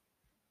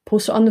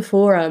 Post it on the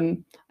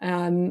forum.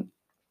 Comment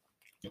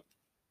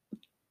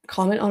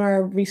on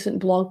our recent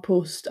blog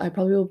post. I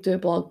probably will do a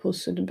blog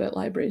post soon about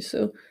libraries.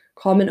 So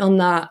comment on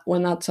that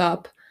when that's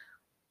up.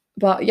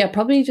 But yeah,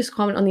 probably just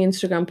comment on the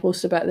Instagram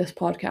post about this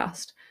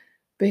podcast,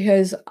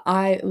 because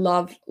I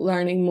love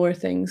learning more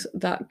things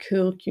that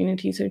cool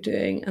communities are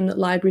doing and that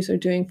libraries are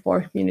doing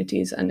for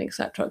communities, and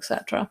etc.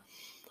 etc.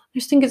 I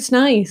just think it's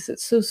nice.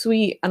 It's so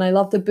sweet. And I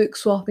love the book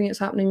swapping that's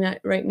happening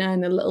right now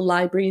in the little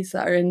libraries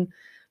that are in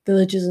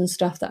villages and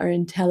stuff, that are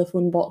in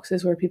telephone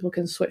boxes where people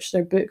can switch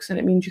their books, and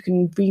it means you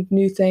can read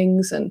new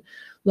things and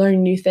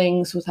learn new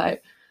things without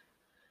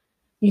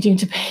needing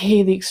to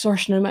pay the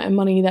extortionate amount of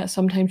money that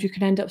sometimes you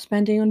can end up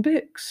spending on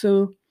books.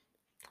 So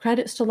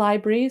credits to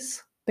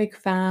libraries, big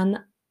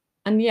fan.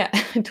 And yeah,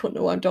 I don't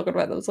know why I'm talking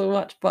about them so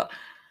much, but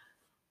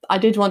I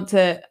did want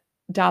to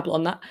dabble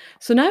on that.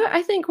 So now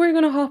I think we're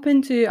going to hop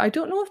into, I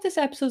don't know if this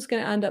episode's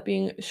going to end up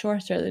being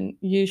shorter than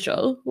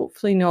usual.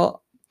 Hopefully not.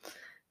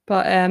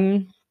 But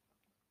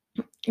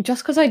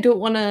just because I don't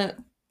want to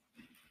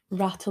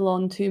rattle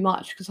on too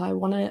much, because I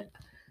want to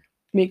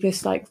make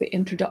this like the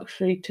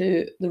introductory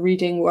to the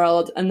reading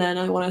world, and then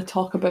I want to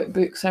talk about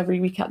books every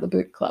week at the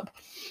book club.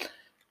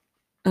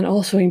 And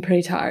also I'm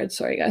pretty tired,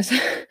 sorry guys.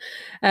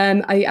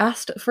 I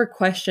asked for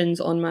questions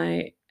on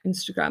my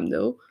Instagram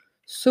though,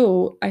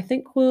 so I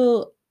think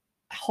we'll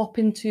hop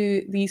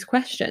into these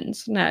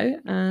questions now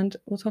and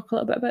we'll talk a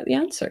little bit about the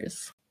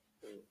answers.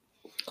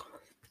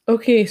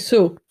 Okay,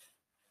 so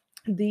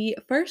the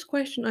first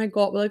question I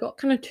got, well, I got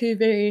kind of two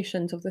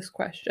variations of this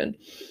question.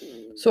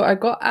 So I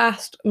got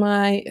asked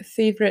my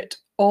favorite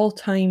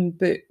all-time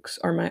books,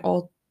 or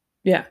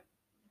your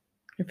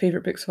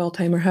favorite books of all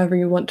time, or however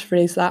you want to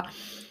phrase that.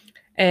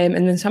 And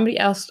then somebody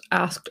else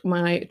asked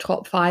my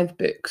top 5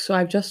 books. So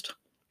I've just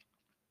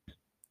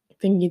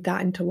thingied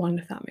that into one,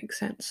 if that makes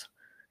sense.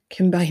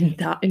 Combined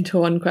that into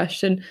one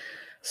question.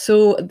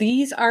 So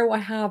these are what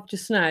I have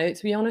just now.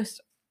 To be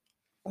honest,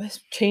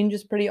 this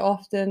changes pretty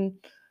often,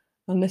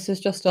 and this is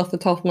just off the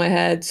top of my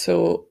head.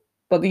 So,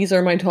 but these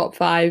are my top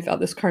 5 at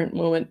this current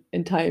moment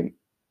in time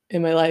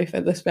in my life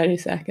at this very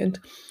second.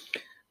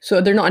 So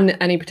they're not in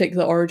any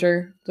particular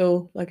order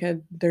though. Like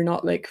they're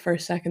not like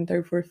first, second,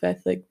 third, fourth,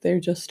 fifth. Like they're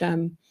just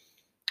I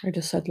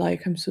just said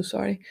like, I'm so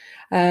sorry.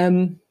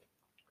 They're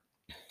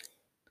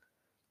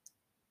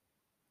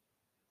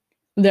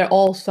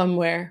all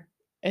somewhere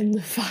in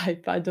the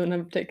 5, but I don't have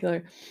a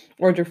particular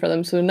order for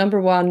them. So number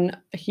 1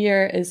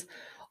 here is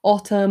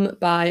Autumn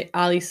by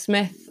Ali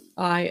Smith.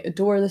 I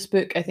adore this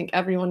book. I think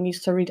everyone needs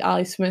to read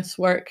Ali Smith's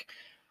work.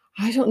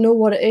 I don't know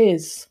what it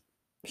is.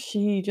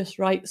 She just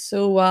writes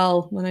so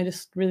well, and I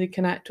just really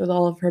connect with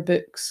all of her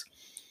books.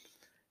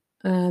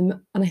 And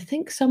I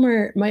think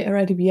Summer might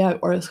already be out,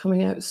 or is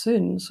coming out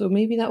soon, so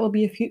maybe that will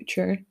be a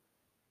future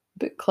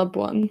book club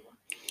one.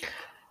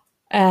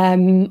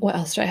 What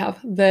else do I have?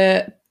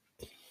 The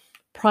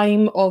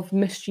Prime of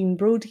Miss Jean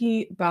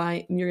Brodie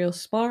by Muriel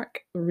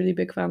Spark. A really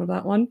big fan of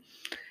that one.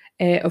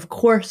 Of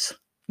course,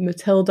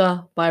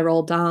 Matilda by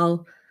Roald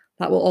Dahl.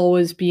 That will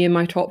always be in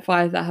my top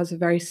 5. That has a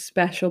very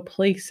special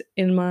place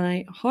in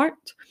my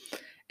heart.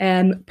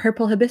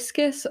 Purple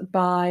Hibiscus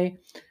by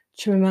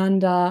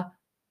Chimamanda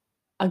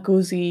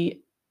Ngozi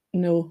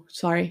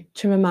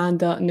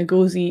Chimamanda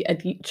Ngozi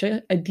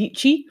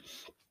Adichie.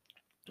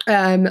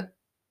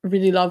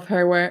 Really love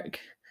her work.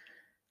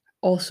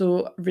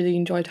 Also really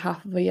enjoyed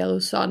Half of a Yellow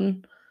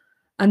Sun.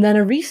 And then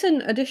a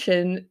recent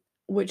addition,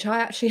 which I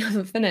actually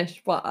haven't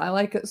finished, but I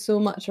like it so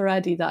much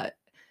already that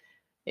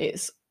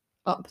it's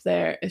up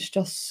there. It's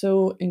just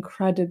so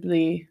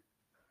incredibly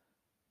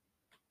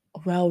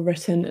well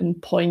written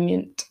and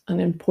poignant and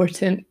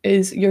important,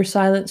 is Your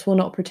Silence Will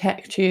Not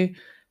Protect You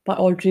by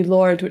Audre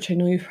Lorde, which I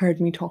know you've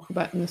heard me talk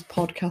about in this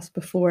podcast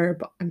before,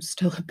 but I'm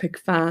still a big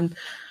fan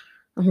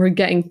and we're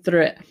getting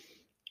through it.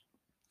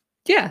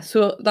 Yeah,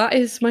 so that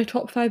is my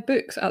top 5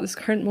 books at this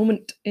current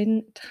moment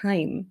in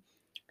time.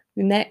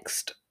 The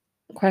next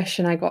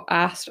question I got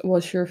asked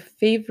was your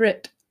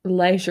favourite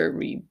leisure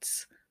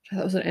reads. I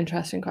thought was an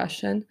interesting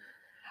question.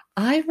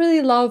 I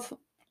really love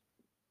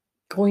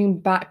going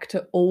back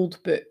to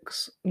old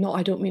books. No,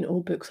 I don't mean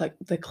old books like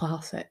the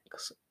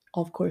classics,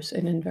 of course,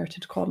 in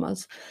inverted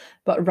commas,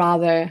 but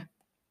rather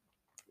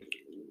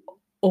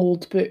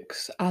old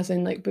books, as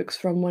in like books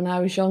from when I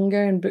was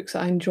younger and books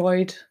that I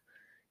enjoyed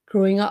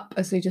growing up,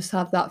 as they just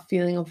have that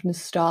feeling of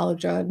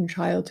nostalgia and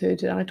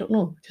childhood. And I don't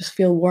know, just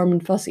feel warm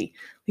and fuzzy.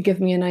 They give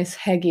me a nice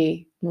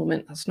Heggy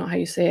moment. That's not how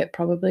you say it,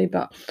 probably,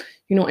 but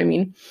you know what I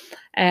mean.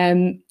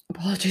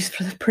 Apologies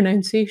for the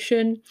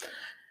pronunciation.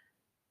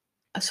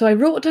 So I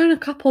wrote down a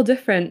couple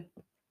different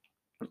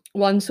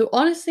ones. So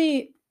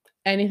honestly,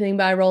 anything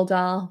by Roald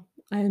Dahl,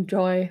 I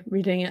enjoy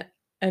reading it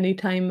any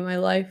time in my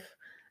life,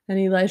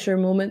 any leisure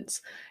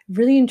moments.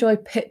 Really enjoy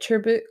picture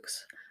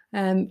books.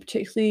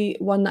 Particularly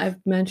one that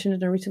I've mentioned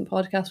in a recent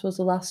podcast was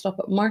The Last Stop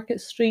at Market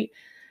Street.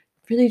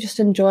 Really just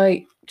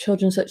enjoy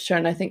children's literature,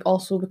 and I think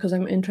also because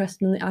I'm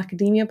interested in the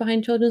academia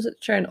behind children's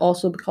literature, and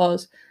also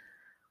because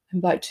I'm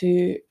about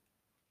to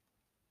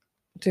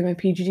do my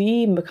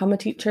PhD and become a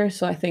teacher,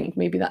 so I think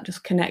maybe that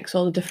just connects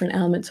all the different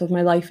elements of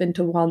my life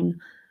into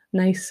one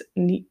nice,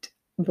 neat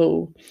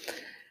bow.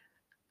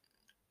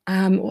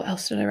 What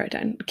else did I write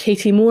down?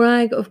 Katie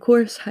Morag, of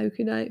course. How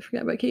could I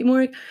forget about Katie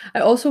Morag? I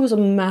also was a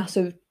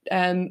massive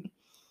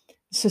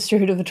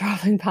Sisterhood of the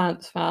Traveling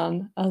Pants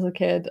fan as a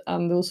kid,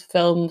 and those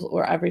films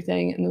were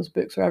everything, and those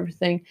books were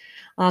everything.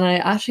 And I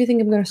actually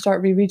think I'm going to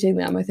start rereading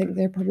them. I think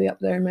they're probably up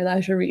there in my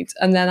leisure reads.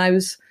 And then I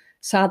was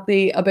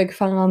sadly a big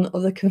fan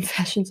of the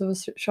Confessions of a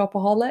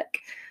Shopaholic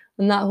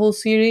and that whole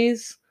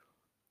series.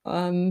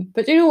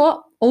 But you know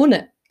what? Own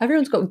it.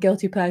 Everyone's got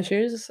guilty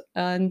pleasures,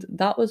 and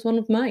that was one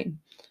of mine.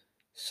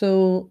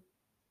 So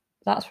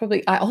that's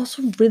probably. I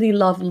also really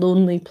love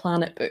Lonely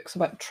Planet books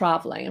about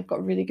traveling. I've got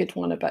a really good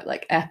one about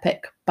like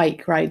epic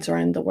bike rides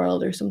around the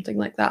world or something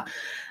like that.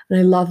 And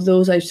I love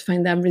those. I just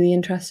find them really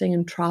interesting,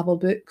 and travel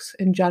books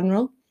in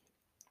general.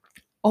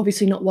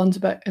 Obviously not ones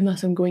about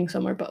unless I'm going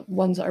somewhere, but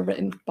ones that are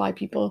written by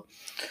people.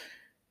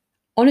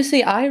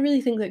 Honestly, I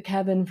really think that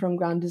Kevin from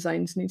Grand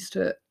Designs needs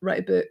to write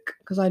a book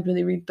because I'd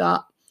really read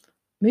that.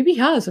 Maybe he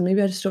has, and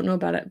maybe I just don't know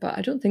about it, but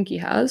I don't think he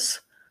has.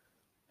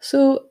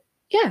 So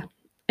yeah.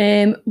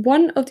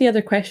 One of the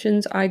other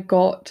questions I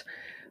got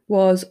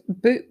was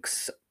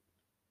books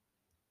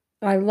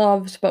I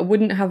loved but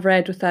wouldn't have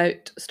read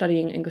without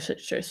studying English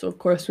literature. So of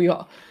course we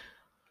got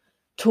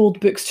told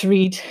books to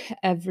read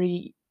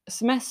every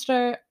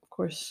semester. Of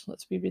course,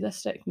 let's be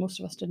realistic. Most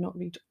of us did not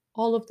read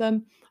all of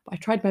them, but I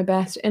tried my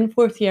best. In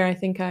 4th year, I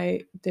think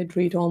I did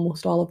read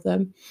almost all of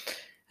them,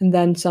 and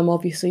then some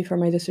obviously for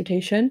my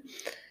dissertation.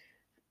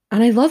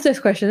 And I love this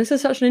question. This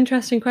is such an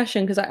interesting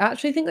question because I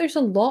actually think there's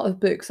a lot of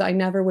books that I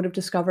never would have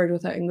discovered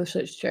without English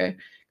literature,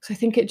 because I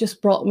think it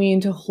just brought me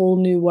into a whole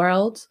new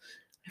world.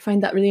 I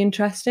find that really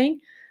interesting.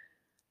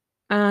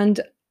 And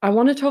I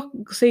want to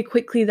say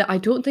quickly that I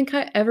don't think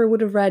I ever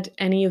would have read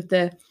any of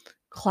the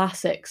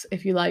classics,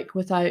 if you like,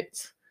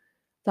 without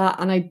that.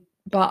 And I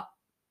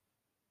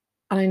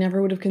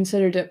never would have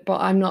considered it,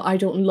 but I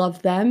don't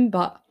love them,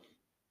 but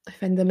I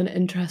find them an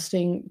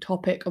interesting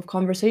topic of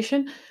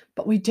conversation.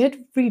 But we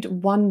did read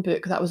one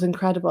book that was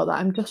incredible that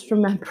I'm just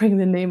remembering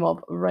the name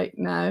of right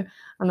now,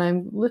 and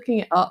I'm looking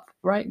it up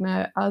right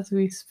now as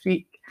we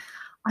speak.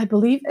 I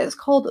believe it's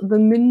called The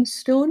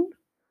Moonstone.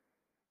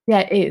 Yeah,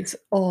 it is.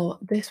 Oh,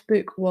 this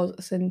book was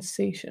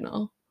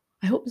sensational.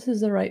 I hope this is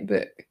the right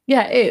book.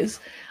 Yeah, it is.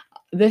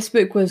 This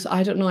book was,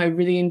 I don't know, I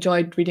really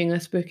enjoyed reading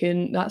this book,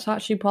 and that's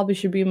actually probably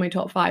should be in my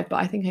top 5,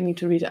 but I think I need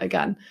to read it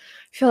again.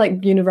 I feel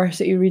like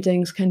university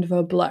reading is kind of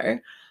a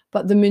blur,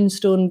 but The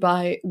Moonstone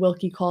by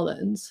Wilkie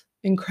Collins,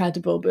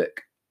 incredible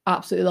book.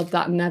 Absolutely love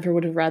that. Never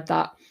would have read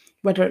that.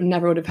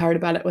 Never would have heard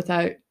about it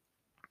without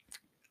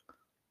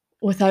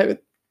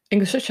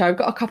English literature. I've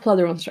got a couple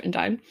other ones written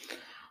down.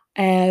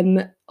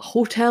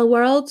 Hotel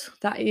World,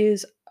 that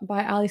is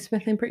by Ali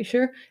Smith, I'm pretty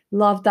sure.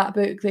 Loved that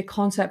book. The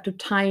concept of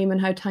time and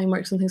how time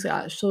works and things like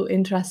that is so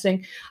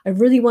interesting. I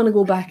really want to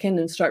go back in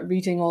and start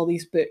reading all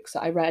these books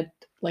that I read,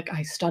 like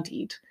I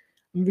studied,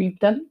 and read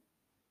them.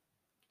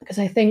 Because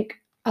I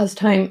think as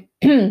time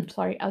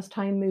as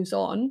time moves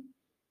on,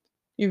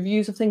 your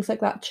views of things like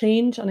that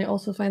change. And I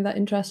also find that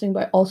interesting,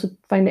 but I also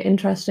find it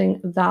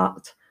interesting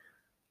that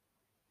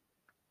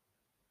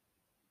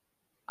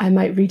I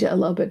might read it a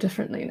little bit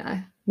differently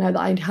now. now that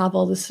I have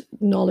all this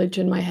knowledge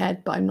in my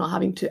head, but I'm not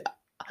having to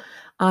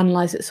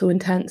analyze it so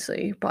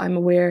intensely. But I'm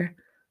aware,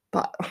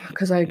 but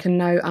because I can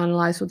now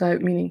analyze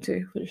without meaning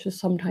to, which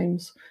is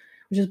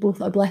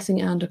both a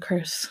blessing and a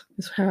curse,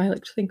 is how I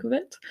like to think of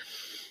it.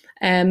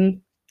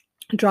 Um,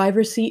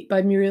 Driver's Seat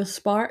by Muriel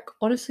Spark.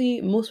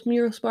 Honestly, most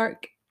Muriel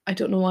Spark, I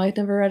don't know why I'd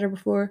never read her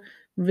before.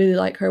 Really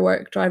like her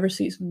work. Driver's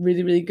Seat's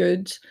really, really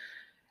good.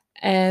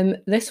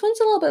 This one's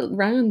a little bit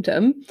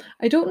random.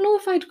 I don't know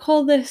if I'd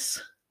call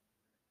this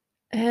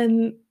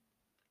that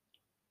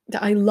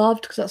I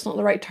loved, because that's not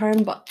the right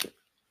term, but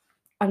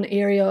an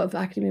area of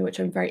academia which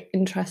I'm very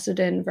interested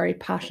in, very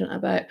passionate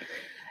about,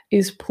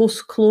 is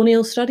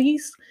post-colonial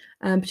studies,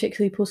 and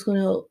particularly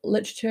post-colonial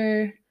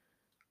literature,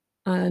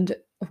 and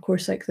of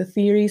course, like the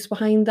theories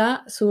behind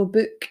that. So a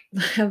book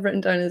that I've written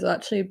down is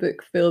actually a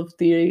book full of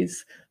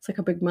theories. It's like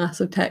a big,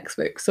 massive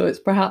textbook. So it's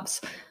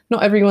perhaps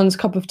not everyone's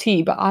cup of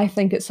tea, but I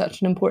think it's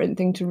such an important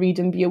thing to read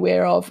and be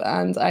aware of.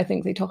 And I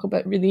think they talk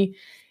about really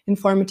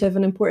informative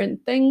and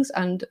important things,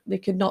 and they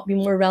could not be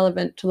more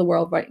relevant to the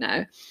world right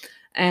now.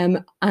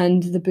 And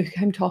the book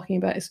I'm talking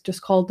about is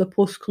just called The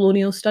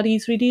Post-Colonial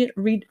Studies There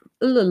we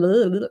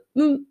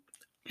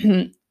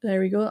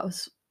go. That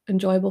was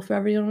enjoyable for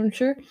everyone, I'm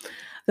sure.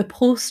 The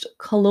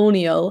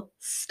Post-Colonial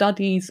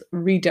Studies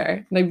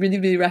Reader. And I really,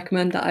 really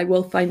recommend that. I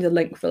will find a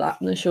link for that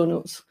in the show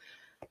notes.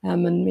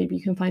 And maybe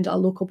you can find it at a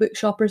local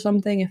bookshop or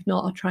something. If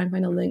not, I'll try and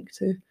find a link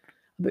to a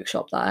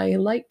bookshop that I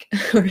like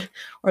or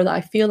that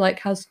I feel like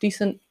has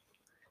decent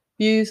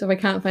views. If I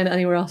can't find it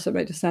anywhere else, I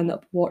might just send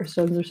up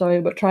Waterstones or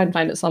something, but try and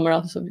find it somewhere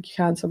else if you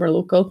can, somewhere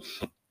local.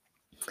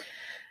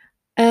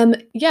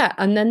 Yeah,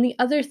 and then the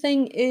other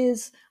thing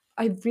is,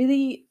 I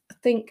really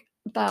think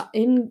that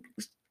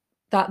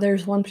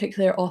there's one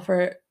particular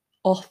author,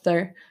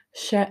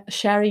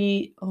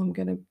 Sherry. Oh, I'm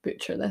gonna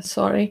butcher this.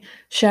 Sorry,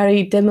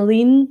 Sherry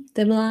Dimeline.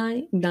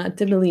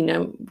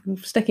 I'm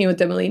sticking with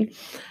Dimeline,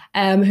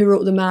 who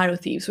wrote The Marrow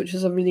Thieves, which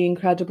is a really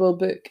incredible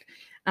book,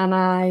 and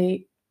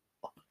I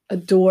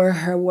adore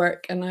her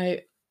work, and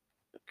I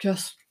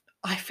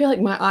feel like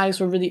my eyes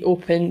were really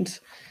opened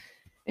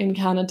in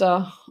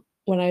Canada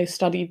when I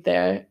studied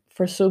there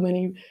for so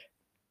many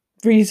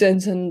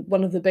reasons, and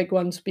one of the big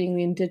ones being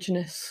the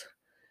Indigenous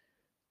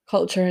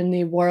culture and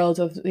the world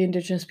of the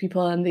Indigenous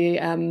people and the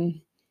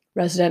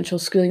residential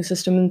schooling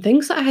system and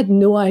things that I had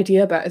no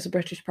idea about as a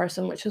British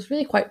person, which is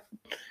really quite,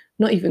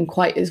 not even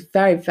quite, is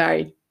very,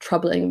 very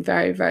troubling,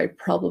 very, very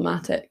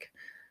problematic.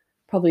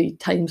 Probably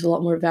times a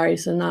lot more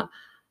various than that,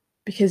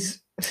 because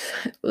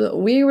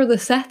we were the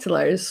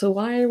settlers, so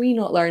why are we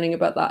not learning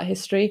about that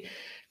history? I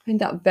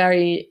find that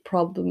very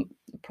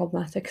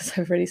problematic, as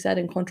I've already said,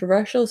 and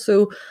controversial.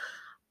 So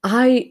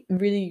I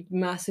really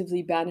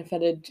massively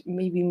benefited,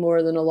 maybe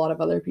more than a lot of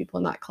other people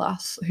in that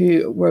class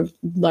who were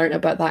learned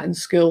about that in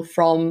school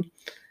from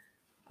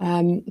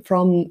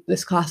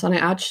this class. And I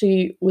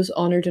actually was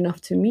honoured enough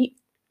to meet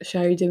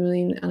Sherry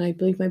Dimeline, and I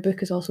believe my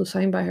book is also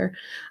signed by her,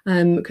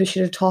 because she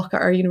did a talk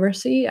at our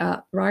university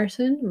at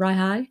Ryerson, Rye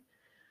High.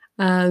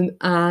 And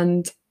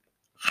I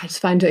just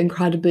found it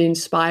incredibly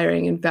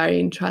inspiring and very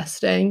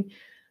interesting.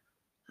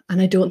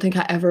 And I don't think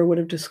I ever would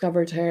have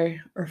discovered her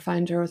or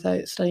found her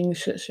without studying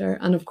literature,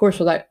 and of course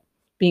without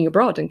being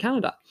abroad in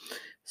Canada.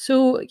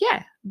 So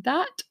yeah,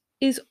 that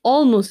is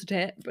almost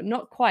it, but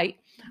not quite.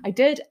 I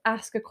did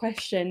ask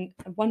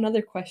one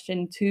other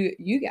question to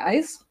you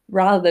guys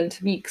rather than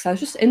to me, because I was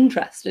just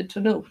interested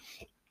to know.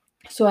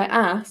 So I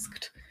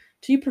asked,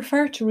 do you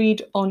prefer to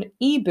read on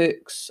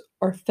ebooks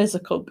or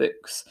physical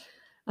books?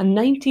 And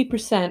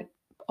 90%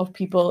 of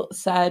people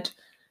said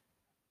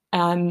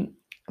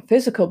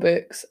physical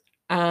books,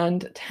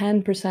 and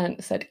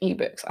 10% said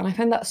ebooks. And I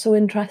find that so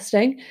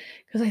interesting,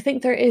 because I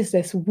think there is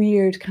this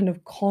weird kind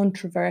of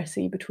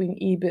controversy between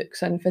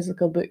ebooks and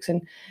physical books,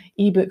 and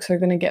ebooks are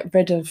going to get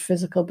rid of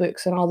physical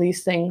books and all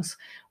these things,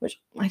 which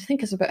I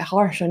think is a bit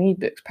harsh on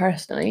ebooks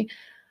personally.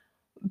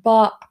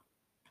 But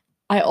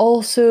I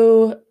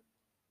also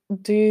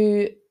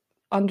do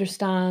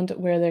understand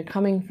where they're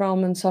coming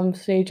from in some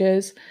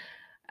stages.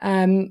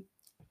 And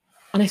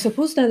I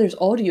suppose now there's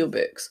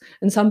audiobooks,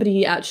 and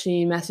somebody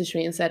actually messaged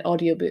me and said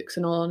audiobooks,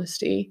 in all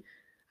honesty,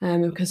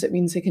 because it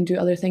means they can do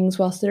other things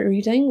whilst they're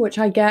reading, which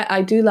I get.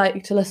 I do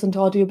like to listen to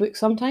audiobooks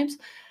sometimes.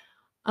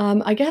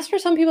 I guess for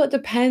some people it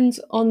depends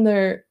on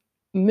their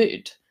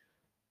mood,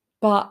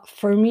 but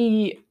for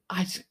me,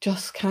 I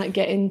just can't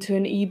get into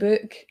an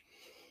ebook.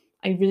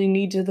 I really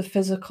need the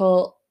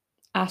physical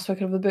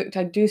aspect of a book.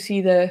 I do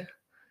see the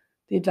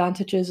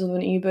advantages of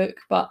an ebook,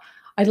 but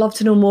I'd love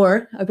to know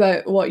more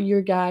about what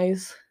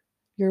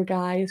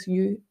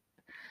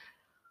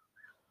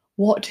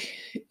what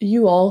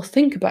you all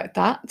think about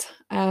that.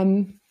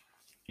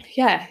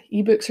 Yeah,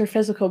 ebooks or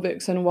physical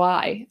books, and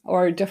why,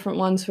 or different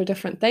ones for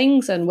different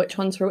things, and which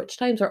ones for which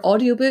times, or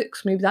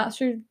audiobooks. Maybe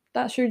that's your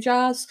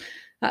jazz,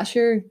 that's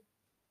your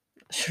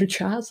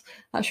jazz,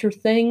 that's your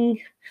thing.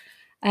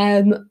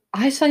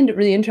 I find it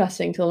really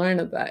interesting to learn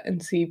about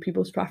and see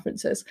people's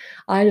preferences.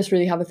 I just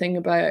really have a thing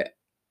about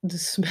the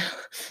smell.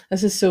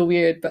 This is so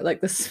weird, but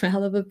like the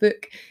smell of a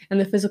book and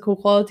the physical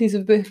qualities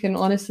of a book. And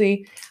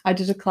honestly, I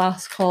did a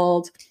class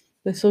called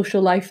The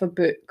Social Life of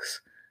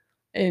Books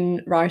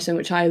in Ryerson,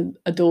 which I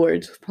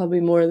adored, probably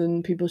more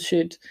than people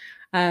should,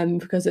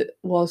 because it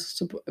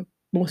was,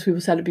 most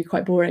people said it'd be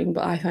quite boring,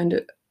 but I found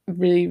it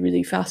really,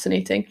 really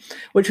fascinating,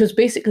 which was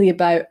basically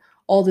about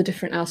all the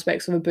different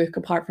aspects of a book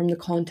apart from the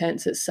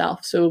contents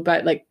itself. So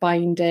about like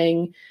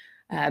binding,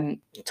 the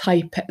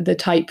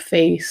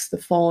typeface, the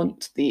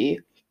font, the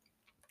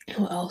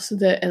what else?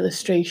 The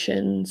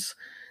illustrations,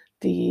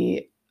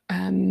 the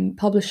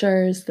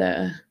publishers,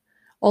 the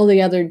all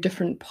the other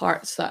different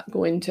parts that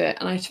go into it,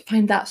 and I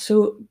find that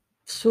so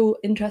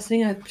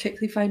interesting. I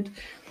particularly find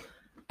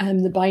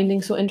the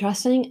binding so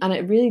interesting, and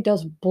it really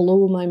does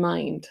blow my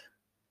mind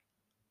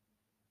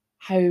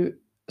how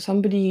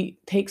somebody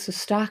takes a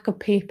stack of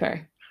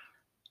paper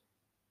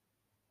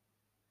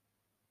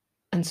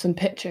and some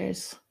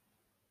pictures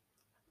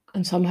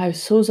and somehow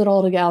sews it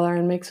all together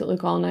and makes it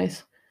look all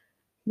nice.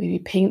 Maybe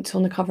paints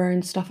on the cover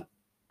and stuff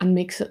and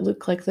makes it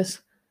look like this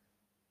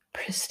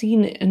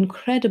pristine,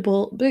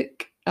 incredible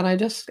book. And I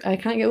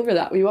can't get over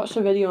that. We watched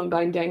a video on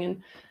binding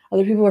and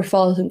other people were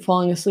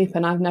falling asleep,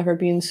 and I've never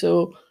been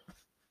so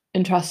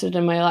interested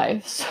in my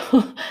life.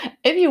 So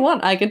if you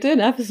want, I could do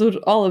an episode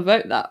all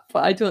about that,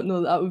 but I don't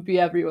know that would be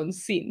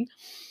everyone's scene.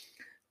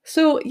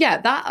 So yeah,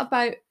 that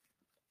about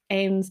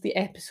ends the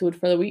episode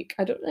for the week.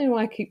 I don't know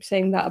why I keep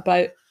saying that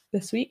about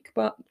this week,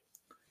 but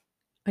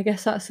I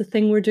guess that's the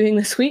thing we're doing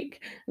this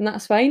week, and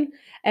that's fine.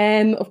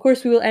 Of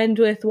course, we will end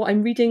with what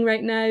I'm reading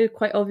right now.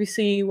 Quite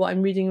obviously, what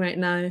I'm reading right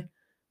now,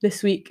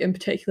 this week in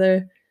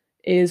particular,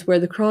 is Where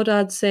the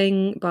Crawdads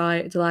Sing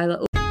by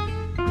Delilah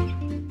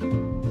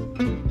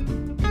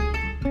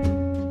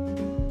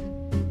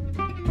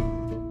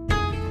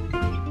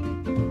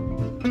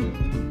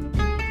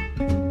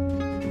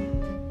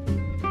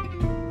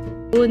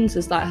Owens,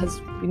 as that has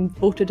been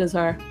voted as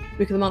our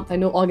book of the month. I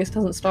know August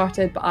hasn't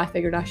started, but I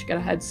figured I should get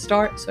a head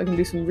start so I can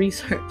do some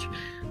research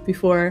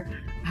before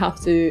I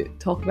have to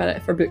talk about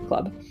it for book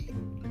club.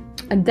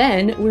 And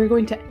then we're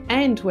going to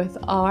end with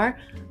our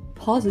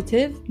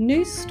positive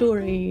news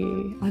story.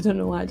 I don't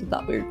know why I did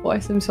that weird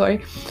voice, I'm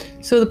sorry.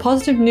 So the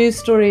positive news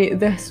story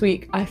this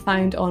week I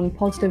found on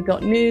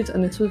positive.news,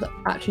 and this was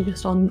actually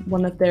just on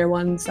one of their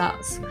ones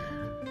that's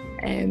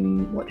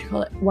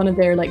one of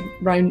their like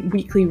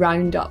weekly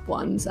roundup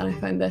ones, and I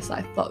found this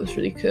I thought was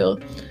really cool.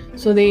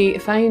 So they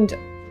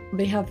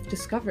have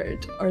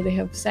discovered, or they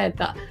have said,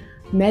 that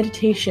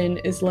meditation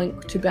is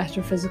linked to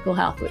better physical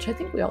health, which I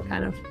think we all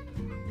kind of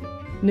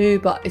knew,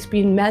 but it's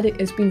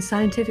been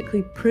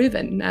scientifically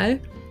proven now,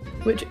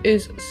 which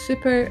is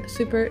super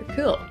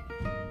cool.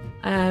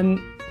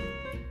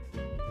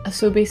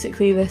 So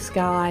basically this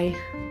guy,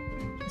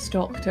 this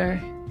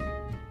doctor,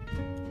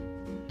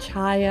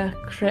 Chaya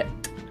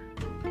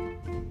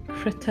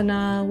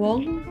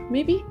Kritanawong,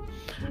 maybe,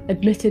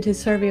 admitted his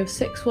survey of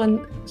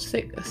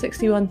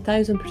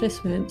 61,000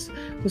 participants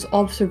was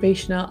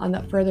observational and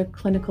that further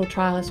clinical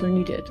trials were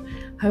needed.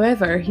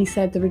 However, he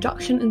said the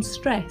reduction in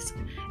stress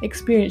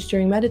experienced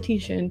during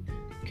meditation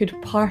could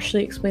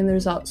partially explain the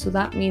results, so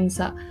that means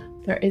that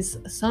there is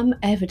some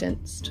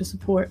evidence to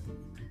support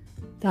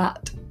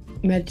that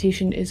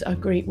meditation is a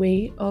great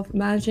way of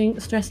managing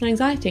stress and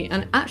anxiety,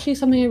 and actually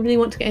something I really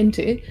want to get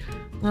into.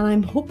 And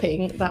I'm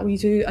hoping that we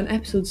do an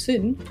episode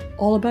soon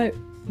all about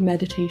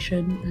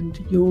meditation and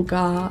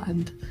yoga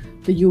and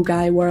the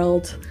yoga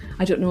world.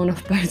 I don't know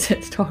enough about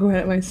it to talk about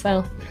it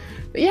myself.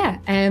 But yeah,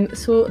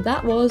 so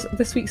that was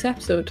this week's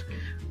episode.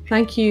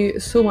 Thank you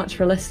so much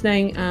for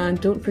listening, and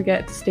don't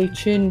forget to stay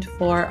tuned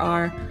for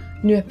our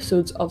new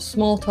episodes of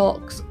Small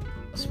Talk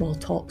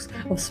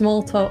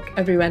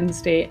every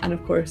Wednesday, and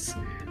of course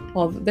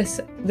of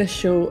this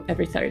show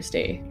every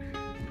Thursday.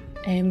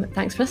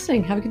 Thanks for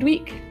listening. Have a good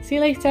week. See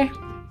you later.